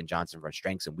Quentin Johnston from a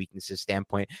strengths and weaknesses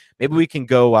standpoint. Maybe we can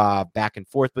go back and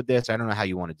forth with this. I don't know how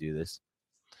you want to do this.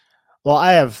 Well,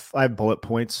 I have bullet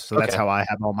points, so that's how I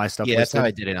have all my stuff. Yeah, listed. That's how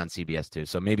I did it on CBS too.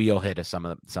 So maybe you'll hit some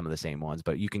of the same ones,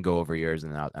 but you can go over yours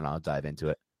and I'll dive into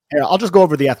it. Yeah, I'll just go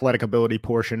over the athletic ability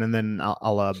portion, and then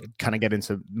I'll kind of get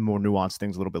into more nuanced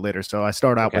things a little bit later. So I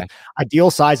start out with ideal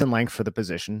size and length for the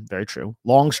position. Very true.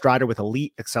 Long strider with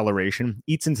elite acceleration,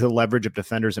 eats into the leverage of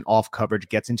defenders and off coverage,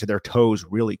 gets into their toes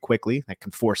really quickly. That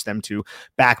can force them to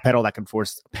backpedal. That can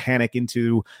force panic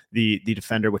into the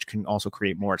defender, which can also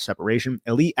create more separation.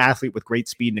 Elite athlete with great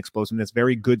speed and explosiveness.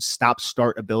 Very good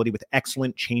stop-start ability with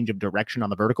excellent change of direction on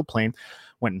the vertical plane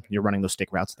when you're running those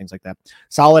stick routes, things like that.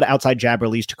 Solid outside jab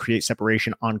release to create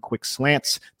separation on quick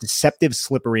slants, deceptive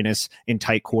slipperiness in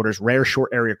tight quarters, rare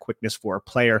short area quickness for a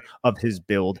player of his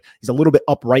build. He's a little bit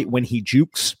upright when he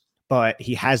jukes, but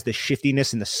he has the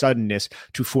shiftiness and the suddenness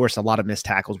to force a lot of missed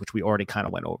tackles, which we already kind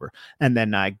of went over. And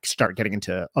then I start getting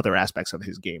into other aspects of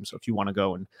his game. So if you want to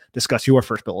go and discuss your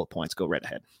first bullet points, go right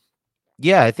ahead.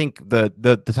 Yeah, I think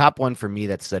the top one for me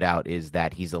that stood out is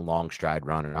that he's a long stride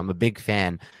runner. I'm a big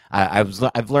fan.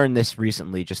 I've learned this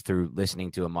recently just through listening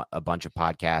to a bunch of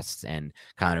podcasts and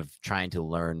kind of trying to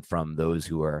learn from those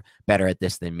who are better at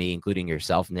this than me, including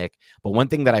yourself, Nick. But one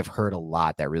thing that I've heard a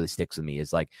lot that really sticks with me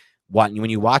is like when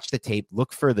you watch the tape,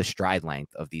 look for the stride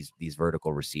length of these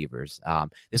vertical receivers.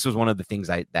 This was one of the things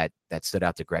that stood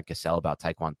out to Greg Cosell about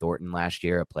Tyquan Thornton last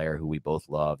year, a player who we both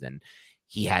loved, and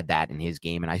he had that in his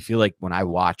game. And I feel like when I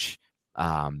watch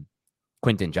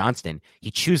Quentin Johnston, he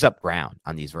chews up ground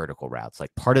on these vertical routes.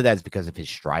 Like part of that is because of his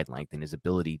stride length and his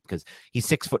ability, because he's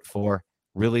 6'4",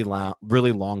 really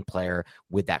long player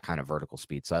with that kind of vertical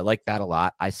speed. So I like that a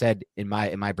lot. I said in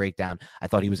my breakdown, I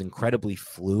thought he was incredibly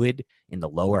fluid in the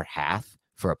lower half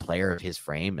for a player of his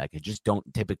frame. Like I just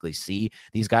don't typically see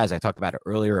these guys. I talked about it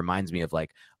earlier. Reminds me of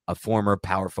like a former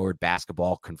power forward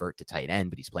basketball convert to tight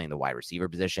end, but he's playing the wide receiver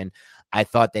position. I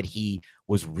thought that he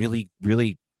was really,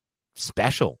 really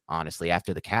special, honestly,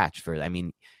 after the catch.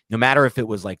 No matter if it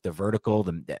was like the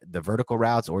vertical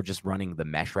routes or just running the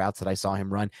mesh routes that I saw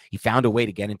him run, he found a way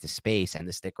to get into space and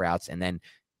the stick routes, and then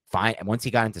once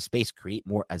he got into space, create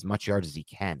as much yards as he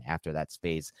can after that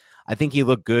space. I think he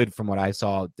looked good from what I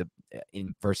saw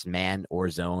in first man or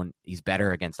zone. He's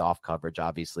better against off coverage,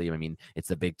 obviously. I mean, it's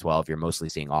the Big 12. You're mostly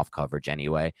seeing off coverage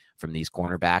anyway from these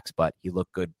cornerbacks, but he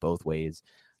looked good both ways.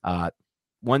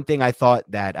 One thing I thought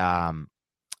that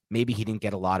maybe he didn't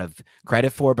get a lot of credit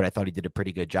for, but I thought he did a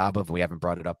pretty good job of. We haven't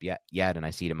brought it up yet, and I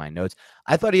see it in my notes.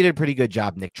 I thought he did a pretty good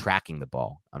job, Nick, tracking the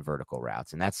ball on vertical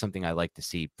routes, and that's something I like to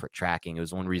see for tracking. It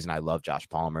was one reason I love Josh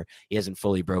Palmer. He hasn't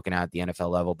fully broken out at the NFL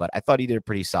level, but I thought he did a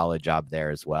pretty solid job there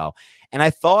as well. And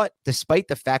I thought, despite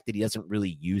the fact that he doesn't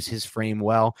really use his frame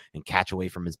well and catch away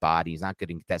from his body, he's not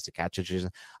good in contested catches,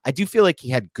 I do feel like he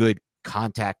had good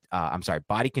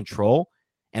body control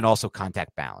and also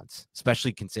contact balance,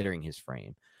 especially considering his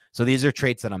frame. So these are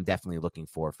traits that I'm definitely looking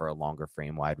for a longer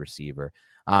frame wide receiver.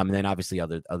 And then obviously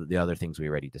the other things we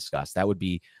already discussed. That would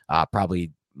be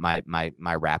probably my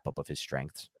wrap up of his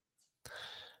strengths.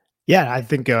 Yeah, I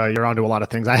think you're onto a lot of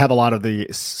things. I have a lot of the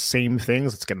same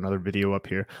things. Let's get another video up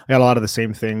here. I got a lot of the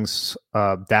same things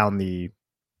down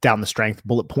the strength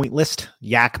bullet point list.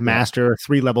 Yak master,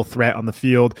 3-level threat on the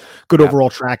field, good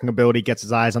overall tracking ability, gets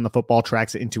his eyes on the football,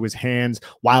 tracks it into his hands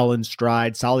while in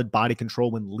stride, solid body control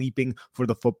when leaping for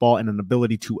the football, and an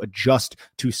ability to adjust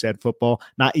to said football.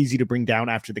 Not easy to bring down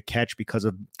after the catch because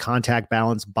of contact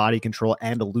balance, body control,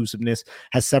 and elusiveness.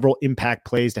 Has several impact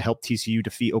plays to help TCU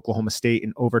defeat Oklahoma State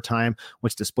in overtime,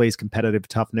 which displays competitive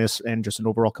toughness and just an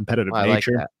overall competitive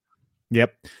nature. Like that.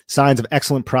 Yep. Signs of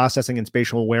excellent processing and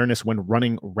spatial awareness when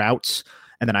running routes.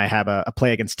 And then I have a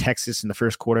play against Texas in the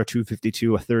first quarter,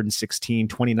 252, a 3rd and 16,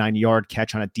 29-yard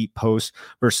catch on a deep post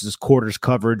versus quarters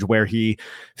coverage where he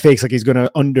fakes like he's going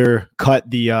to undercut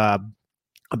the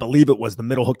I believe it was the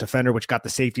middle hook defender, which got the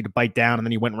safety to bite down, and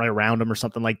then he went right around him or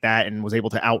something like that and was able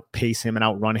to outpace him and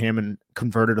outrun him and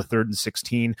converted a 3rd and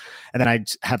 16. And then I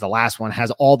have the last one, has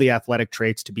all the athletic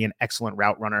traits to be an excellent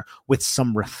route runner with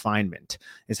some refinement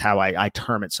is how I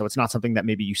term it. So it's not something that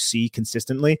maybe you see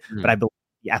consistently, but I believe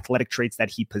the athletic traits that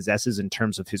he possesses in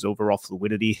terms of his overall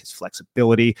fluidity, his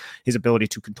flexibility, his ability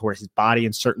to contort his body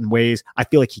in certain ways, I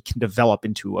feel like he can develop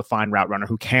into a fine route runner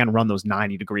who can run those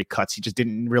 90-degree cuts. He just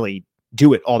didn't really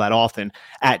do it all that often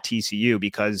at TCU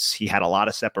because he had a lot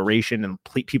of separation and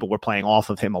people were playing off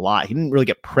of him a lot. He didn't really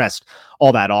get pressed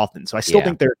all that often. So I still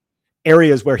think there are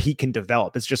areas where he can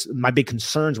develop. It's just my big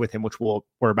concerns with him, which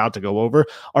we're about to go over,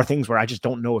 are things where I just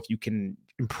don't know if you can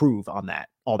improve on that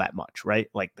all that much, right?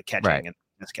 Like the catching and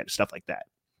this kind of stuff like that.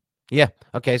 Yeah.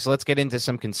 Okay. So let's get into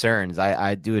some concerns.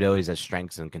 I do it always as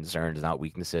strengths and concerns, not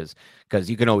weaknesses, because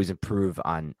you can always improve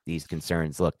on these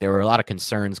concerns. Look, there were a lot of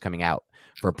concerns coming out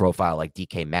for a profile like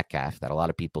DK Metcalf that a lot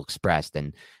of people expressed,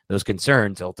 and those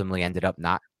concerns ultimately ended up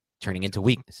not turning into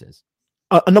weaknesses.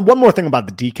 And then one more thing about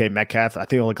the DK Metcalf, I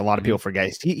feel like a lot of people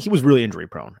forget, he was really injury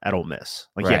prone at Ole Miss.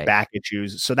 Like he had back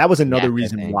issues. So that was another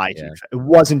reason why it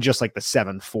wasn't just like the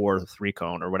 7-4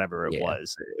 3-cone or whatever it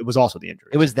was. It was also the injury.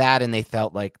 It was that, and they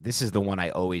felt like this is the one I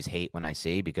always hate when I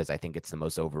see, because I think it's the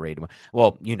most overrated one.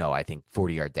 Well, I think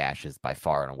 40-yard dash is by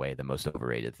far and away the most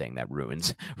overrated thing that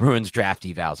ruins draft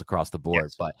evals across the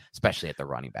board, but especially at the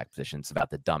running back position. It's about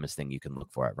the dumbest thing you can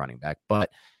look for at running back.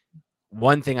 But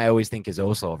one thing I always think is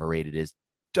also overrated is,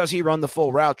 does he run the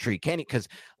full route tree? Can he? Because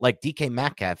like DK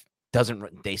Metcalf,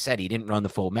 They said he didn't run the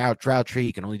full route tree.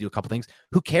 He can only do a couple things.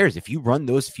 Who cares? If you run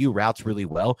those few routes really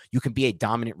well, you can be a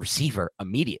dominant receiver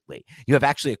immediately. You have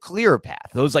actually a clearer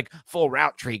path. Those like full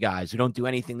route tree guys who don't do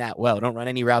anything that well, don't run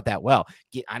any route that well.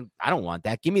 I don't want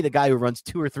that. Give me the guy who runs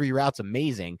 2 or 3 routes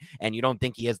amazing, and you don't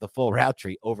think he has the full route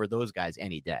tree over those guys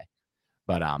any day.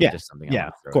 But just something. Yeah,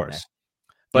 of course.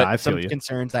 But no, some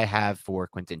concerns I have for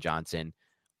Quentin Johnson,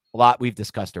 a lot we've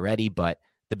discussed already, but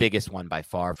the biggest one by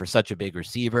far for such a big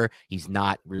receiver, he's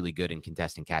not really good in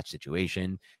contest and catch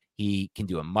situation. He can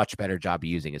do a much better job of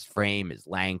using his frame, his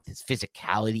length, his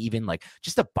physicality, even like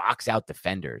just to box out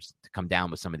defenders to come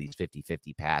down with some of these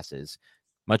 50-50 passes.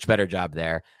 Much better job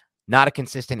there. Not a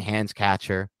consistent hands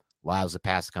catcher. Allows the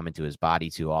pass to come into his body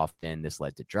too often. This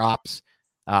led to drops.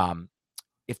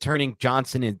 If turning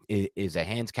Johnson is a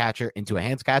hands catcher into a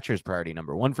hands catcher is priority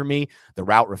number 1 for me, the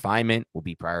route refinement will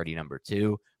be priority number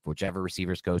 2 for whichever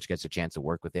receivers coach gets a chance to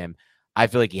work with him. I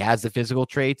feel like he has the physical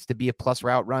traits to be a plus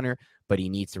route runner, but he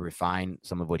needs to refine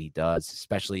some of what he does.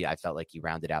 Especially, I felt like he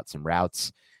rounded out some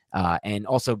routes. And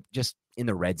also just in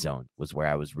the red zone was where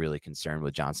I was really concerned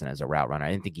with Johnson as a route runner.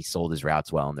 I didn't think he sold his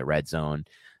routes well in the red zone,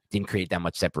 didn't create that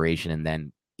much separation. And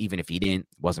then even if he didn't,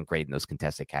 wasn't great in those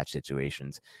contested catch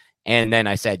situations. And then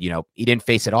I said, he didn't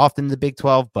face it often in the Big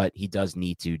 12, but he does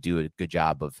need to do a good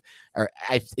job of,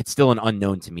 it's still an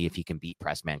unknown to me if he can beat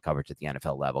press man coverage at the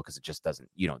NFL level, because it just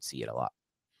you don't see it a lot.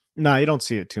 No, you don't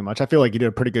see it too much. I feel like he did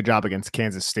a pretty good job against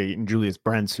Kansas State and Julius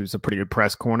Brents, who's a pretty good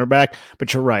press cornerback.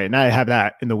 But you're right. And I have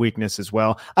that in the weakness as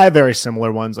well. I have very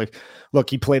similar ones. Like, look,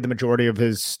 he played the majority of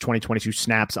his 2022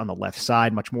 snaps on the left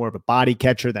side, much more of a body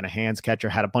catcher than a hands catcher.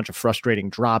 Had a bunch of frustrating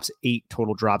drops, 8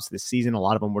 total drops this season. A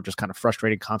lot of them were just kind of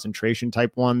frustrating concentration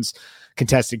type ones.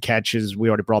 Contested catches, we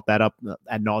already brought that up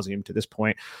ad nauseum to this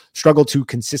point. Struggled to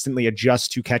consistently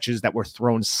adjust to catches that were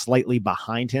thrown slightly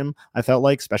behind him, I felt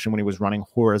like, especially when he was running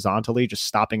horizontally, just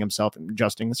stopping himself and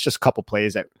adjusting. It's just a couple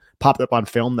plays that popped up on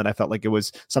film that I felt like it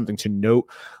was something to note.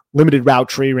 Limited route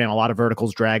tree, ran a lot of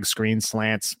verticals, drags, screens,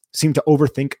 slants, seemed to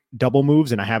overthink double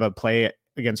moves. And I have a play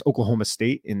against Oklahoma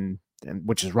State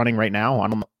which is running right now. I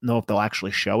don't know if they'll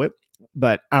actually show it,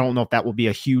 but I don't know if that will be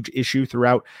a huge issue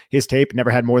throughout his tape. Never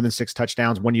had more than 6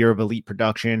 touchdowns, 1 year of elite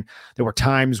production. There were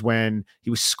times when he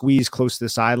was squeezed close to the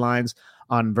sidelines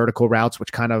on vertical routes,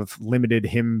 which kind of limited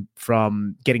him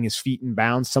from getting his feet in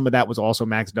bounds. Some of that was also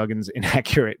Max Duggan's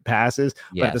inaccurate passes.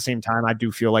 Yes. But at the same time, I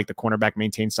do feel like the cornerback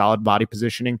maintained solid body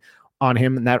positioning on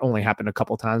him. And that only happened a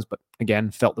couple of times, but again,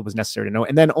 felt it was necessary to know.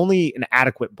 And then only an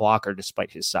adequate blocker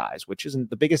despite his size, which isn't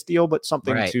the biggest deal, but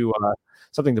something to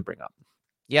bring up.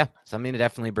 Yeah, something to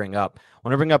definitely bring up. I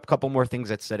want to bring up a couple more things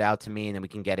that stood out to me, and then we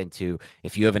can get into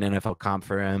if you have an NFL comp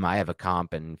for him. I have a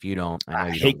comp, and if you don't, I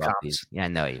know you hate comps. These. Yeah, I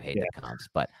know you hate the comps,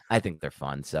 but I think they're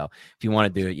fun. So if you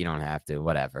want to do it, you don't have to.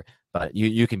 Whatever. But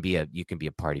you can be a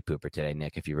party pooper today,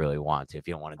 Nick, if you really want to. If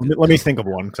you don't want to, let me think of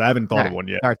one because I haven't thought of one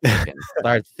yet.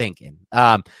 Start thinking.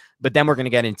 But then we're going to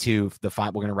get into the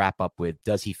we're going to wrap up with: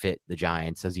 does he fit the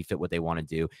Giants? Does he fit what they want to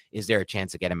do? Is there a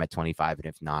chance to get him at 25? And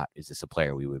if not, is this a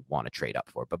player we would want to trade up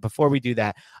for? But before we do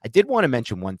that, I did want to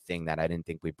mention one thing that I didn't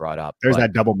think we brought up. There's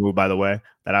that double move, by the way,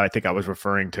 that I think I was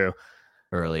referring to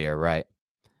earlier, right?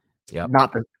 Yep.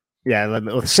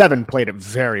 The 7 played it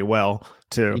very well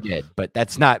too. He did, but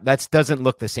that doesn't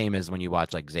look the same as when you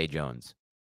watch like Zay Jones,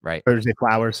 right? Or Zay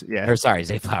Flowers, yeah. Or sorry,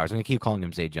 Zay Flowers. I'm gonna keep calling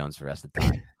him Zay Jones for the rest of the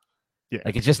time. Yeah,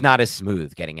 like it's just not as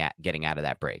smooth getting out of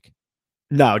that break.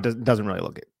 No, it doesn't really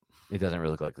look it. It doesn't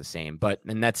really look like the same,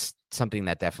 and that's something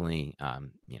that definitely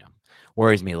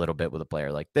worries me a little bit with a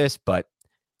player like this. But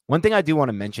one thing I do want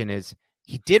to mention is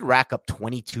he did rack up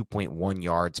 22.1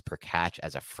 yards per catch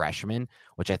as a freshman,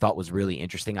 which I thought was really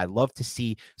interesting. I love to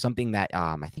see something that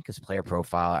I think his player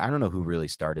profile. I don't know who really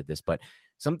started this, but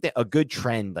a good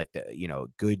trend, like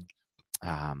good.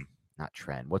 Not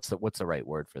trend. What's the right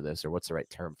word for this, or what's the right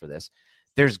term for this?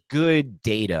 There's good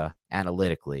data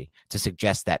analytically to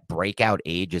suggest that breakout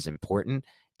age is important.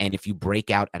 And if you break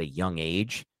out at a young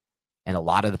age, and a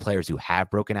lot of the players who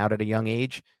have broken out at a young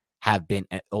age have been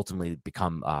ultimately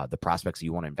become the prospects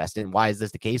you want to invest in. Why is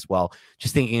this the case? Well,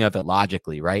 just thinking of it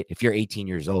logically, right? If you're 18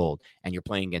 years old and you're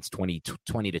playing against 20 to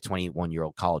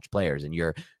 21-year-old college players and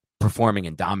you're performing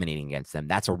and dominating against them,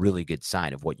 that's a really good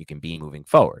sign of what you can be moving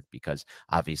forward, because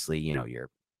obviously, you're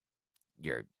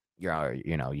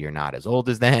not as old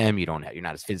as them. You're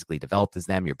not as physically developed as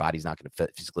them. Your body's not going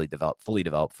to physically fully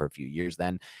develop for a few years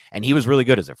then. And he was really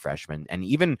good as a freshman. And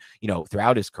even,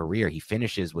 throughout his career, he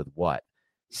finishes with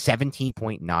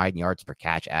 17.9 yards per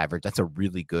catch average. That's a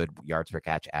really good yards per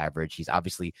catch average. He's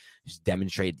obviously just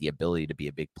demonstrated the ability to be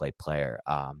a big play player.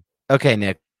 Okay,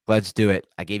 Nick, Let's do it.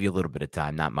 I gave you a little bit of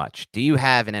time, not much. Do you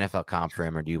have an NFL comp for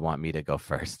him, or do you want me to go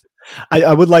first?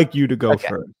 I would like you to go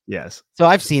first. Yes. So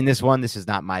I've seen this one. This is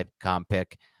not my comp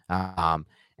pick. And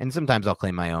sometimes I'll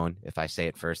claim my own if I say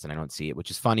it first and I don't see it,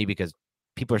 which is funny because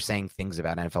people are saying things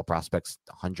about NFL prospects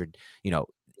 100,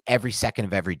 every second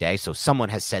of every day. So someone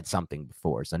has said something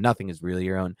before. So nothing is really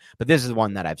your own. But this is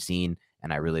one that I've seen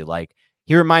and I really like.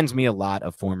 He reminds me a lot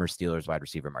of former Steelers wide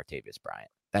receiver Martavis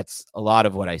Bryant. That's a lot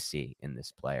of what I see in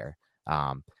this player.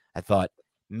 I thought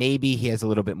maybe he has a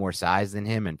little bit more size than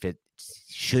him and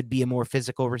should be a more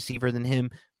physical receiver than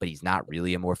him, but he's not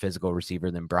really a more physical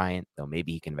receiver than Bryant, though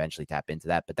maybe he can eventually tap into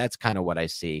that. But that's kind of what I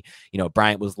see.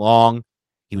 Bryant was long.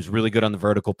 He was really good on the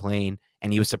vertical plane,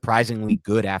 and he was surprisingly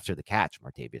good after the catch,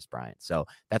 Martavis Bryant. So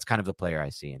that's kind of the player I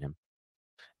see in him.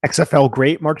 XFL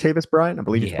great Martavis Bryant. I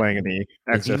believe he's playing in the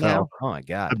XFL. Oh my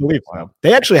God. I believe so.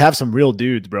 They actually have some real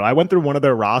dudes, bro. I went through one of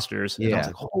their rosters and I was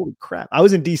like, holy crap. I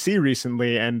was in DC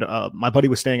recently and my buddy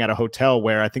was staying at a hotel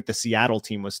where I think the Seattle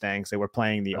team was staying. So they were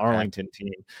playing the Arlington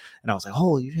team. And I was like,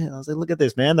 holy shit. I was like, look at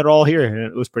this, man. They're all here. And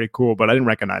it was pretty cool, but I didn't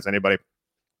recognize anybody.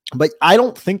 But I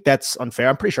don't think that's unfair.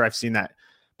 I'm pretty sure I've seen that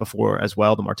before as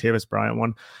well, the Martavis Bryant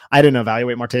one. I didn't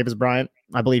evaluate Martavis Bryant.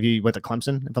 I believe he went to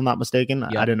Clemson, if I'm not mistaken.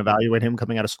 I didn't evaluate him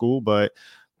coming out of school, but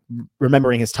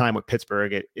remembering his time with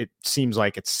Pittsburgh, it seems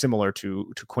like it's similar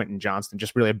to Quentin Johnston,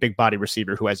 just really a big body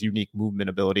receiver who has unique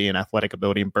movement ability and athletic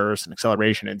ability and burst and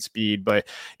acceleration and speed, but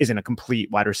isn't a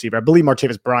complete wide receiver. I believe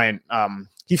Martavis Bryant,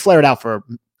 he flared out for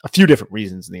a few different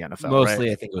reasons in the NFL. Mostly,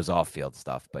 right? I think it was off-field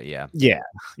stuff, but yeah.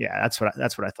 That's what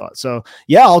I thought. So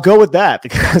yeah, I'll go with that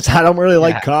because I don't really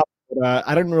like Cobb.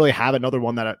 I didn't really have another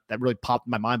one that really popped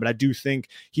in my mind, but I do think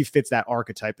he fits that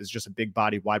archetype as just a big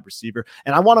body wide receiver.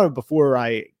 And I want to, before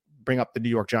I bring up the New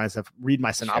York Giants, read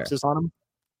my synopsis on him.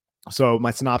 So my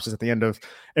synopsis at the end of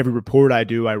every report I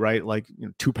do, I write like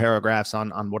 2 paragraphs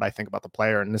on what I think about the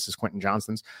player. And this is Quentin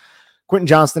Johnston's. Quentin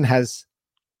Johnston has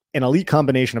an elite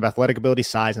combination of athletic ability,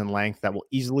 size, and length that will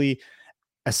easily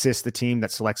assist the team that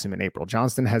selects him in April.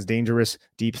 Johnston has dangerous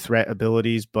deep threat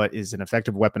abilities, but is an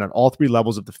effective weapon at all 3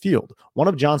 levels of the field. One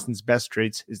of Johnston's best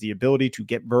traits is the ability to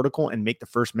get vertical and make the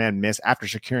first man miss after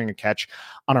securing a catch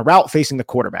on a route facing the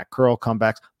quarterback. Curl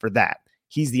comebacks. For that,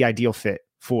 he's the ideal fit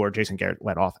for Jason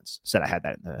Garrett-led offense. Said I had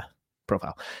that in the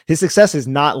profile. His success is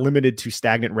not limited to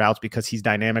stagnant routes because he's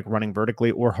dynamic running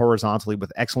vertically or horizontally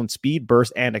with excellent speed,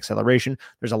 burst, and acceleration.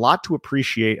 There's a lot to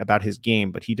appreciate about his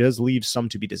game, but he does leave some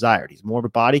to be desired. He's more of a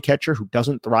body catcher who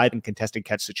doesn't thrive in contested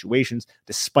catch situations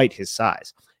despite his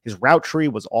size. His route tree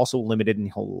was also limited,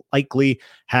 and he'll likely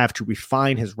have to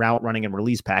refine his route running and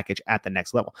release package at the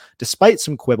next level. Despite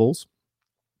some quibbles,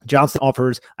 Johnston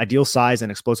offers ideal size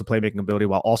and explosive playmaking ability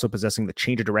while also possessing the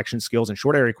change of direction skills and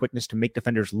short area quickness to make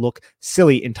defenders look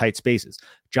silly in tight spaces.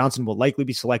 Johnston will likely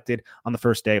be selected on the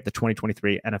first day of the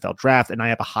 2023 NFL draft, and I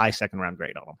have a high second-round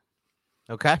grade on him.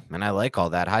 Okay, and I like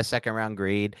all that. High second-round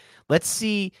grade. Let's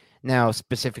see now,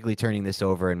 specifically turning this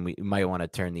over, and we might want to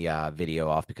turn the video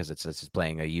off because it's just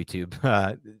playing a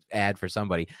YouTube ad for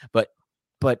somebody. But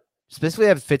specifically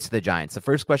how it fits the Giants. The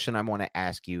first question I want to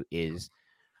ask you is,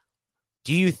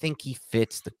 do you think he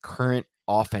fits the current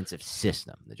offensive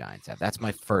system the Giants have? That's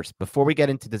my first. Before we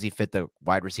get into does he fit the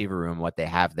wide receiver room, what they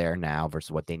have there now versus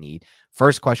what they need,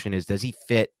 first question is, does he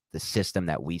fit the system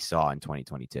that we saw in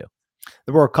 2022?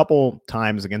 There were a couple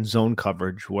times against zone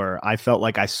coverage where I felt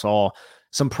like I saw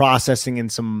some processing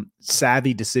and some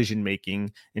savvy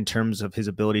decision-making in terms of his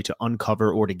ability to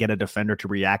uncover or to get a defender to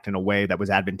react in a way that was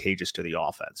advantageous to the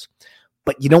offense.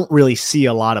 But you don't really see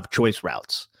a lot of choice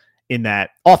routes in that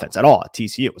offense at all at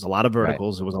TCU. It was a lot of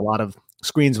verticals. Right. It was a lot of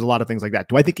screens, a lot of things like that.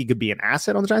 Do I think he could be an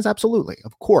asset on the Giants? Absolutely.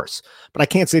 Of course. But I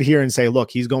can't sit here and say,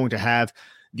 look, he's going to have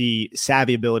the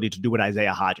savvy ability to do what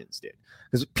Isaiah Hodgins did.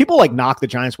 Because people like knock the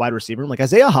Giants wide receiver. I'm like,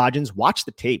 Isaiah Hodgins, watch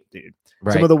the tape, dude.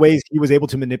 Right. Some of the ways he was able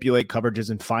to manipulate coverages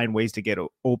and find ways to get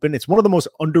open. It's one of the most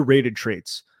underrated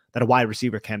traits that a wide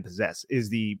receiver can possess is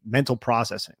the mental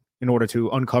processing in order to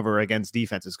uncover against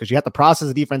defenses, because you have to process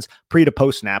the defense pre to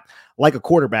post snap like a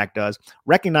quarterback does,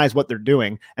 recognize what they're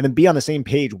doing, and then be on the same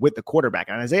page with the quarterback.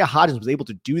 And Isaiah Hodgins was able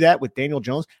to do that with Daniel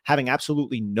Jones, having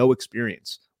absolutely no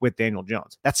experience with Daniel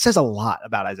Jones. That says a lot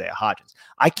about Isaiah Hodgins.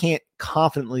 I can't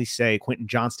confidently say Quentin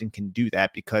Johnston can do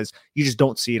that because you just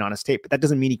don't see it on his tape, but that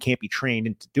doesn't mean he can't be trained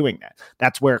into doing that.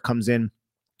 That's where it comes in.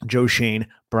 Joe Shane,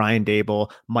 Brian Dable,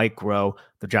 Mike Groh,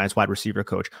 the Giants wide receiver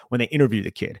coach, when they interview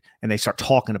the kid and they start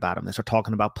talking about him, they start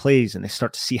talking about plays and they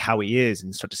start to see how he is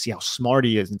and start to see how smart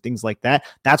he is and things like that.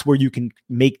 That's where you can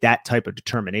make that type of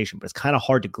determination. But it's kind of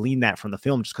hard to glean that from the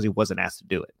film just because he wasn't asked to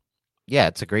do it. Yeah,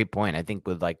 it's a great point. I think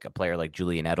with like a player like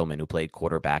Julian Edelman, who played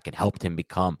quarterback, it helped him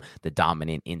become the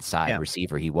dominant inside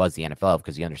receiver he was the NFL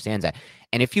because he understands that.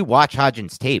 And if you watch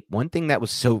Hodgins' tape, one thing that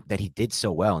he did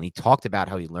so well, and he talked about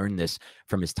how he learned this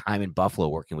from his time in Buffalo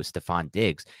working with Stephon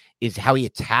Diggs, is how he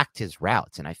attacked his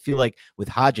routes. And I feel like with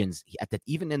Hodgins,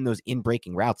 even in those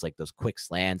in-breaking routes, like those quick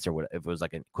slants or if it was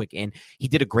like a quick in, he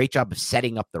did a great job of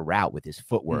setting up the route with his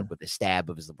footwork, with the stab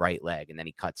of his right leg, and then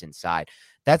he cuts inside.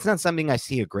 That's not something I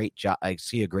see a great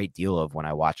deal of when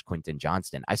I watch Quentin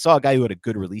Johnston. I saw a guy who had a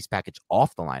good release package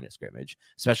off the line of scrimmage,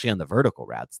 especially on the vertical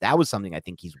routes. That was something I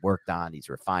think he's worked on. He's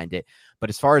refined it.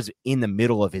 But as far as in the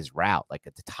middle of his route, like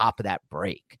at the top of that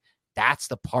break, that's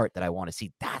the part that I want to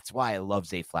see. That's why I love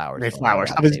Zay Flowers.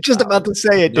 I was just about to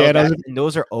say it, Dan. And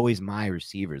those are always my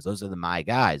receivers. Those are my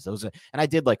guys. And I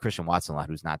did like Christian Watson a lot,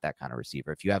 who's not that kind of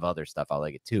receiver. If you have other stuff, I'll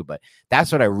like it too. But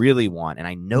that's what I really want. And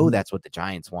I know that's what the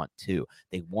Giants want too.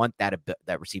 They want that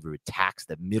receiver who attacks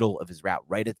the middle of his route,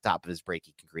 right at the top of his break.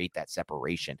 He can create that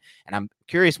separation. And I'm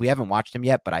curious, we haven't watched him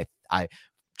yet, but I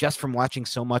just from watching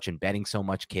so much and betting so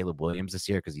much Caleb Williams this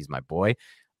year, because he's my boy,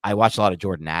 I watched a lot of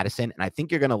Jordan Addison, and I think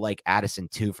you're going to like Addison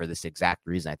too for this exact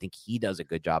reason. I think he does a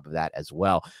good job of that as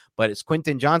well. But as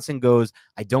Quentin Johnston goes,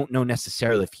 I don't know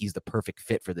necessarily if he's the perfect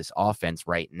fit for this offense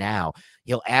right now.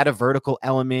 He'll add a vertical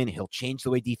element. He'll change the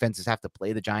way defenses have to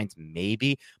play the Giants,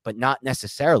 maybe, but not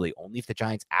necessarily. Only if the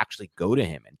Giants actually go to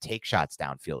him and take shots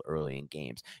downfield early in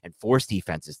games and force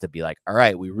defenses to be like, all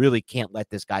right, we really can't let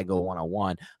this guy go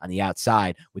one-on-one on the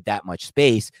outside with that much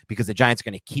space because the Giants are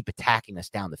going to keep attacking us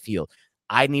down the field.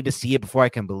 I need to see it before I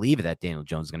can believe that Daniel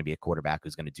Jones is going to be a quarterback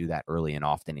who's going to do that early and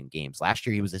often in games. Last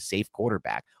year, he was a safe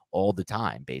quarterback all the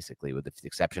time, basically, with the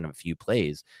exception of a few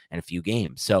plays and a few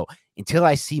games. So until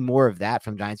I see more of that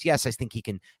from Giants, yes, I think he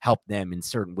can help them in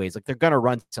certain ways. Like they're going to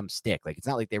run some stick. Like it's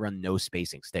not like they run no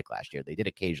spacing stick last year. They did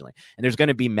occasionally. And there's going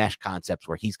to be mesh concepts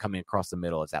where he's coming across the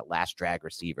middle as that last drag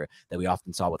receiver that we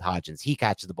often saw with Hodgins. He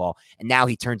catches the ball and now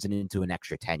he turns it into an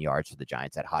extra 10 yards for the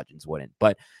Giants that Hodgins wouldn't.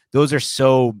 But those are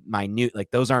so minute.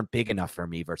 Like those aren't big enough for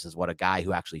me versus what a guy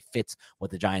who actually fits what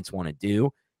the Giants want to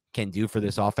do can do for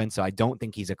this offense. So I don't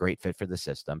think he's a great fit for the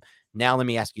system. Now, let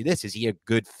me ask you this. Is he a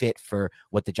good fit for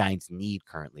what the Giants need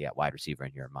currently at wide receiver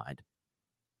in your mind?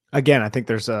 Again, I think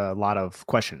there's a lot of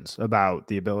questions about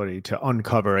the ability to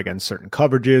uncover against certain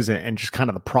coverages and just kind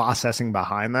of the processing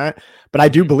behind that. But I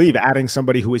do believe adding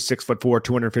somebody who is 6'4",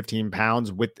 215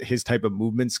 pounds with his type of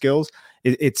movement skills,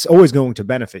 it's always going to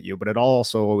benefit you, but it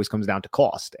also always comes down to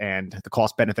cost and the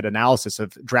cost benefit analysis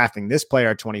of drafting this player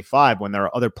at 25 when there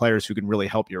are other players who can really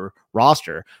help your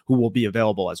roster who will be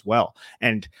available as well.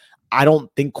 And I don't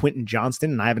think Quentin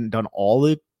Johnston, and I haven't done all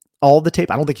the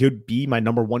tape, I don't think he would be my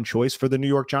number one choice for the New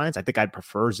York Giants. I think I'd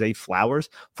prefer Zay Flowers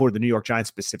for the New York Giants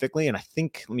specifically. And I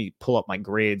think, let me pull up my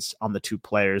grades on the two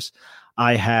players.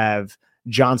 I have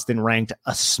Johnston ranked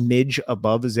a smidge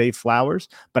above Zay Flowers,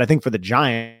 but I think for the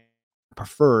Giants, I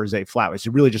prefer Zay Flowers.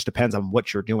 It really just depends on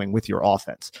what you're doing with your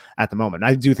offense at the moment. And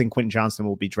I do think Quentin Johnston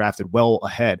will be drafted well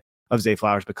ahead of Zay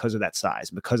Flowers because of that size,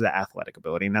 because of that athletic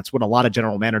ability. And that's what a lot of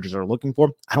general managers are looking for.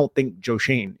 I don't think Joe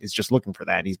Schoen is just looking for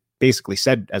that. He's basically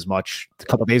said as much a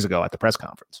couple of days ago at the press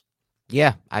conference.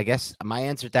 Yeah, I guess my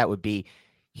answer to that would be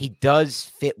he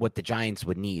does fit what the Giants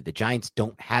would need. The Giants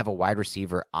don't have a wide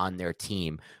receiver on their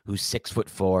team who's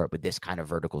 6'4" with this kind of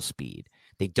vertical speed.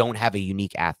 They don't have a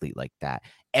unique athlete like that.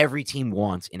 Every team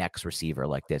wants an X receiver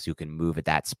like this who can move at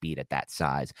that speed, at that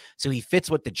size. So he fits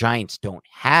what the Giants don't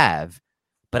have.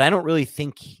 But I don't really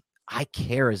think I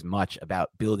care as much about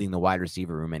building the wide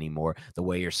receiver room anymore the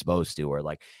way you're supposed to. Or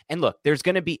like, and look, there's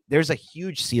a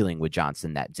huge ceiling with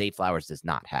Johnston that Zay Flowers does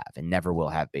not have and never will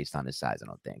have based on his size, I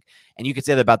don't think. And you could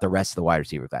say that about the rest of the wide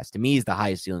receiver class. To me, he's the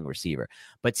highest ceiling receiver.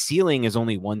 But ceiling is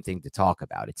only one thing to talk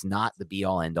about. It's not the be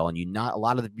all end all. And a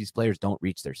lot of these players don't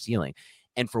reach their ceiling.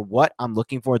 And for what I'm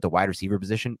looking for at the wide receiver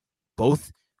position,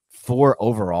 both for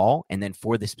overall and then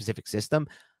for the specific system,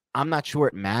 I'm not sure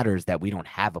it matters that we don't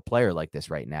have a player like this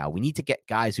right now. We need to get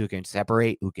guys who can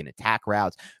separate, who can attack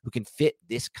routes, who can fit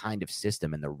this kind of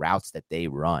system and the routes that they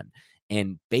run.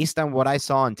 And based on what I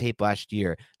saw on tape last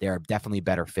year, there are definitely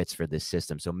better fits for this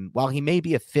system. So while he may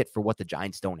be a fit for what the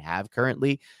Giants don't have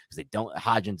currently, because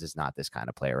Hodgins is not this kind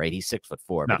of player, right? He's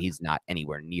 6'4", but he's not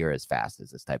anywhere near as fast as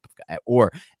this type of guy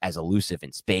or as elusive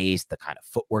in space, the kind of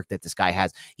footwork that this guy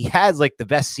has. He has like the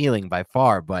best ceiling by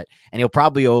far, and he'll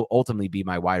probably ultimately be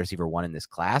my wide receiver one in this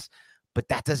class. But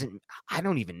I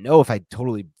don't even know if I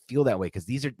totally feel that way because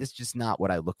this is just not what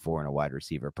I look for in a wide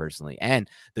receiver personally. And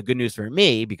the good news for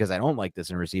me, because I don't like this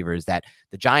in a receiver, is that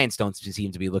the Giants don't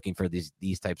seem to be looking for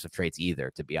these types of traits either,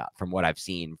 to be honest, from what I've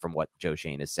seen, from what Joe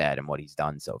Schoen has said and what he's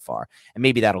done so far. And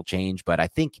maybe that'll change, but I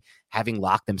think having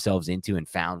locked themselves into and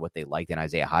found what they liked in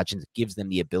Isaiah Hodgins gives them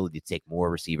the ability to take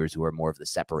more receivers who are more of the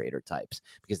separator types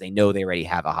because they know they already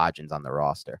have a Hodgins on the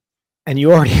roster. And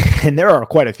and there are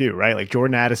quite a few, right? Like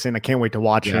Jordan Addison, I can't wait to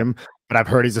watch him, but I've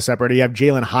heard he's a separator. You have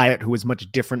Jalen Hyatt, who is much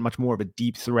different, much more of a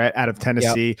deep threat out of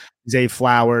Tennessee. Zay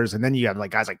Flowers. And then you have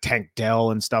like guys like Tank Dell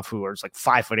and stuff who are like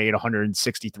 5'8",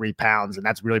 163 pounds. And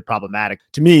that's really problematic.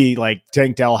 To me, like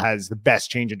Tank Dell has the best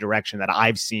change of direction that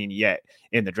I've seen yet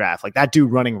in the draft. Like that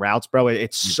dude running routes, bro.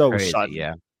 It's so crazy,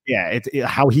 sudden. Yeah.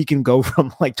 How he can go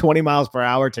from like 20 miles per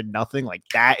hour to nothing like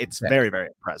that. It's very, very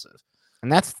impressive.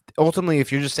 And that's ultimately,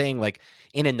 if you're just saying like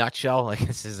in a nutshell, like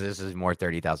this is more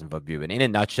 30,000 foot view, but in a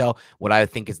nutshell, what I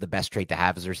think is the best trait to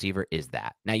have as a receiver is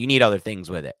that. Now you need other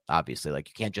things with it, obviously. Like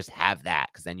you can't just have that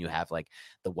because then you have like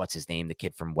what's his name, the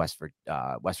kid from West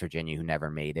Virginia who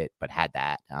never made it but had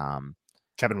that.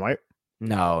 Kevin White.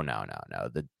 No.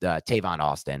 The Tavon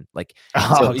Austin. Like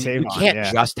Tavon, you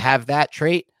can't just have that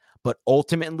trait, but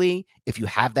ultimately, if you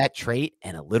have that trait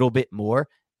and a little bit more,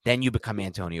 then you become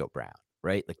Antonio Brown.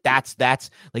 Right? Like that's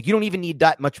like, you don't even need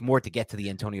that much more to get to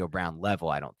the Antonio Brown level.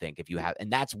 I don't think if you have,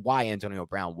 and that's why Antonio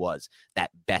Brown was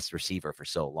that best receiver for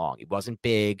so long. He wasn't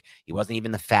big. He wasn't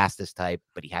even the fastest type,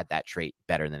 but he had that trait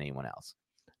better than anyone else.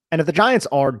 And if the Giants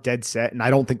are dead set, and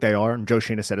I don't think they are, and Joe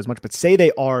Shana said as much, but say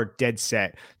they are dead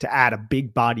set to add a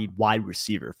big-bodied wide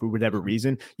receiver for whatever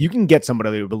reason, you can get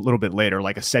somebody a little bit later,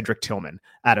 like a Cedric Tillman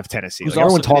out of Tennessee. Who's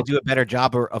also going to do a better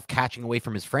job of catching away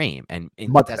from his frame and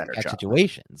in catch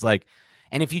situations. Like,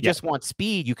 and if you just want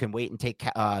speed, you can wait and take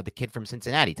the kid from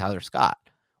Cincinnati, Tyler Scott,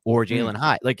 or Jalen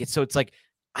Hyatt. Like it's like,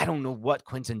 I don't know what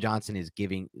Quentin Johnson is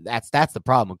giving. That's the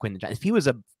problem with Quentin Johnson. If he was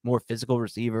a more physical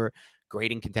receiver,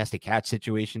 great in contested catch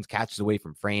situations, catches away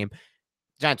from frame,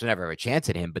 Giants would never have a chance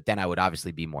at him, but then I would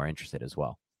obviously be more interested as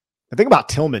well. I think about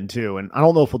Tillman too, and I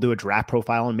don't know if we'll do a draft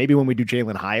profile, and maybe when we do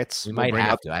Jalen Hyatt's, we might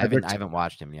have to. I haven't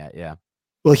watched him yet. Yeah.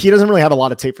 Well, he doesn't really have a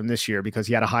lot of tape from this year because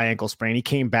he had a high ankle sprain. He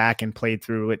came back and played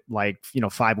through it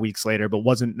 5 weeks later, but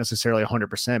wasn't necessarily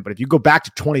 100%. But if you go back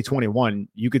to 2021,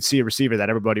 you could see a receiver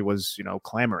that everybody was,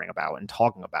 clamoring about and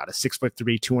talking about, a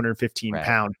 6'3", 215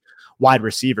 pound wide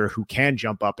receiver who can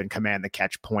jump up and command the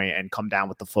catch point and come down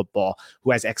with the football, who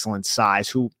has excellent size,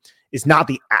 who is not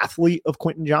the athlete of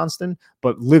Quentin Johnston,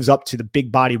 but lives up to the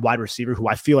big body wide receiver who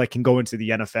I feel like can go into the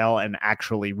NFL and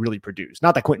actually really produce.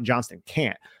 Not that Quentin Johnston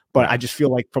can't, but I just feel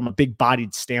like from a big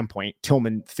bodied standpoint,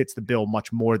 Tillman fits the bill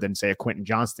much more than, say, a Quentin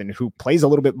Johnston, who plays a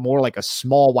little bit more like a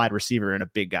small wide receiver in a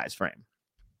big guy's frame.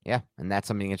 Yeah, and that's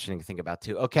something interesting to think about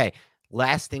too. Okay,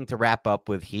 last thing to wrap up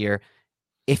with here.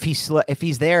 If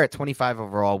he's there at 25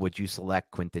 overall, would you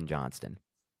select Quentin Johnston?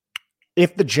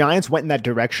 If the Giants went in that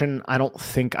direction, I don't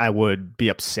think I would be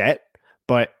upset,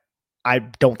 but I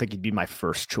don't think he'd be my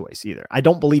first choice either. I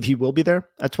don't believe he will be there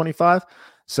at 25.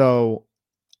 So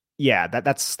yeah,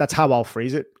 that's how I'll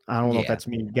phrase it. I don't know if that's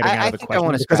me getting out of the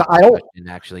question. Because I don't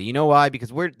actually. You know why?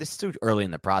 Because this is too early in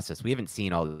the process. We haven't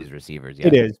seen all these receivers yet.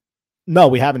 It is. No,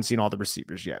 we haven't seen all the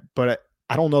receivers yet. But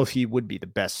I don't know if he would be the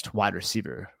best wide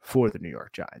receiver for the New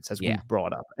York Giants, as we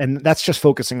brought up. And that's just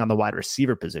focusing on the wide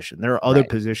receiver position. There are other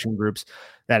position groups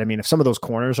that, if some of those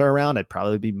corners are around, I'd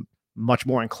probably be much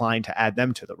more inclined to add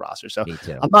them to the roster. So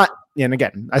I'm not, and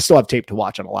again, I still have tape to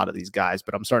watch on a lot of these guys,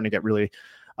 but I'm starting to get really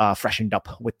freshened up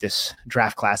with this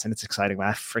draft class, and it's exciting. Man,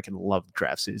 I freaking love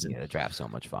draft season. Yeah, the draft's so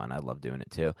much fun. I love doing it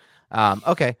too.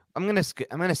 Okay, I'm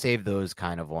gonna save those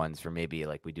kind of ones for maybe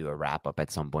like we do a wrap up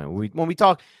at some point. When we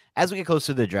talk as we get close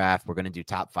to the draft, we're gonna do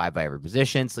top 5 by every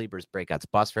position, sleepers, breakouts,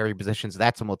 busts for every position. So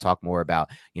that's when we'll talk more about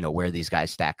where these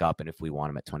guys stack up and if we want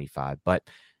them at 25. But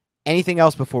anything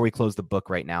else before we close the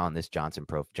book right now on this Johnston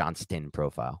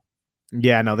profile?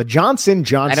 Yeah, no, the Johnston.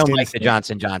 I don't like the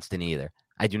Johnston either.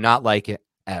 I do not like it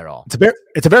at all.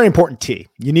 It's a very important T.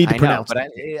 You need to pronounce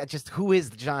it. But just who is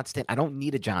the Johnston? I don't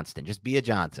need a Johnston. Just be a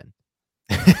Johnson.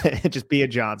 Just be a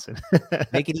Johnson.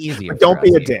 Make it easier. Don't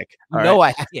be a dick.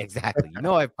 Exactly.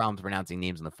 I have problems pronouncing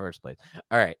names in the first place.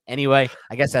 All right. Anyway,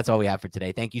 I guess that's all we have for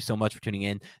today. Thank you so much for tuning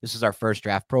in. This is our first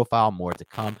draft profile. More to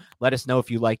come. Let us know if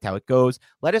you liked how it goes.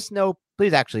 Let us know.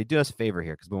 Please actually do us a favor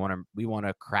here because we want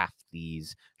to craft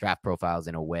these draft profiles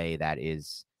in a way that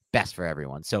is best for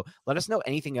everyone. So let us know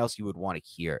anything else you would want to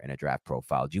hear in a draft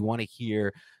profile. Do you want to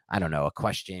hear, I don't know, a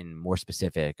question more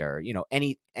specific or,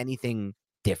 anything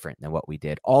different than what we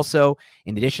did? Also,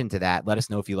 in addition to that, let us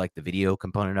know if you like the video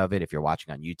component of it. If you're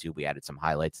watching on YouTube, we added some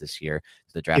highlights this year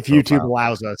to the draft. If YouTube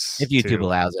allows us. If YouTube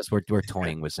allows us, we're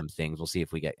toying with some things. We'll see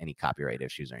if we get any copyright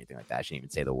issues or anything like that. I shouldn't even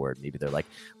say the word. Maybe they're like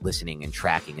listening and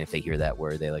tracking. If they hear that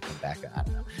word, they like come back. I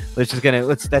don't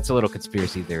know. That's a little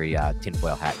conspiracy theory,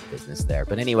 tinfoil hat business there.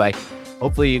 But anyway,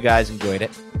 hopefully you guys enjoyed it.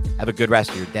 Have a good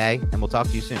rest of your day, and we'll talk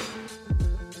to you soon.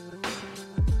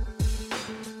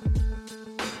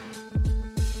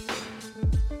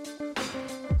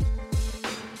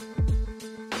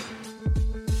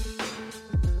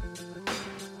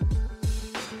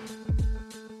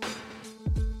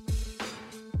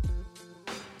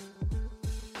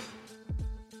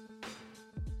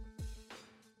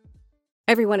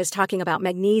 Everyone is talking about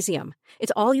magnesium.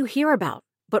 It's all you hear about.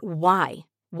 But why?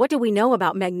 What do we know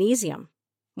about magnesium?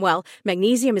 Well,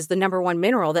 magnesium is the number one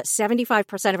mineral that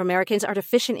 75% of Americans are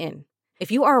deficient in.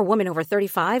 If you are a woman over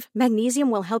 35, magnesium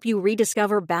will help you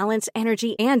rediscover balance,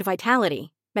 energy, and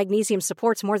vitality. Magnesium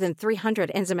supports more than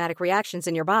 300 enzymatic reactions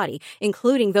in your body,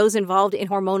 including those involved in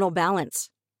hormonal balance.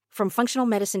 From functional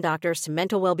medicine doctors to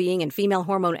mental well-being and female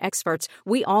hormone experts,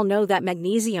 we all know that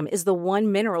magnesium is the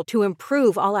one mineral to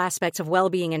improve all aspects of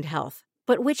well-being and health.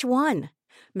 But which one?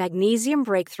 Magnesium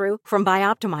Breakthrough from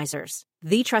Bioptimizers,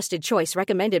 the trusted choice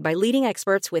recommended by leading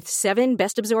experts with 7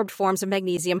 best-absorbed forms of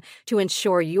magnesium to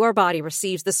ensure your body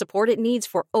receives the support it needs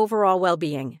for overall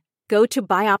well-being. Go to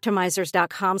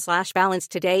bioptimizers.com/balance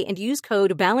today and use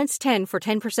code BALANCE10 for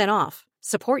 10% off.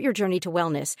 Support your journey to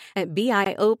wellness at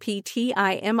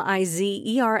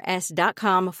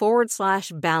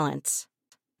bioptimizers.com/balance.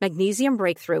 Magnesium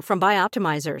Breakthrough from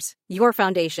Bioptimizers, your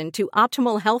foundation to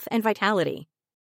optimal health and vitality.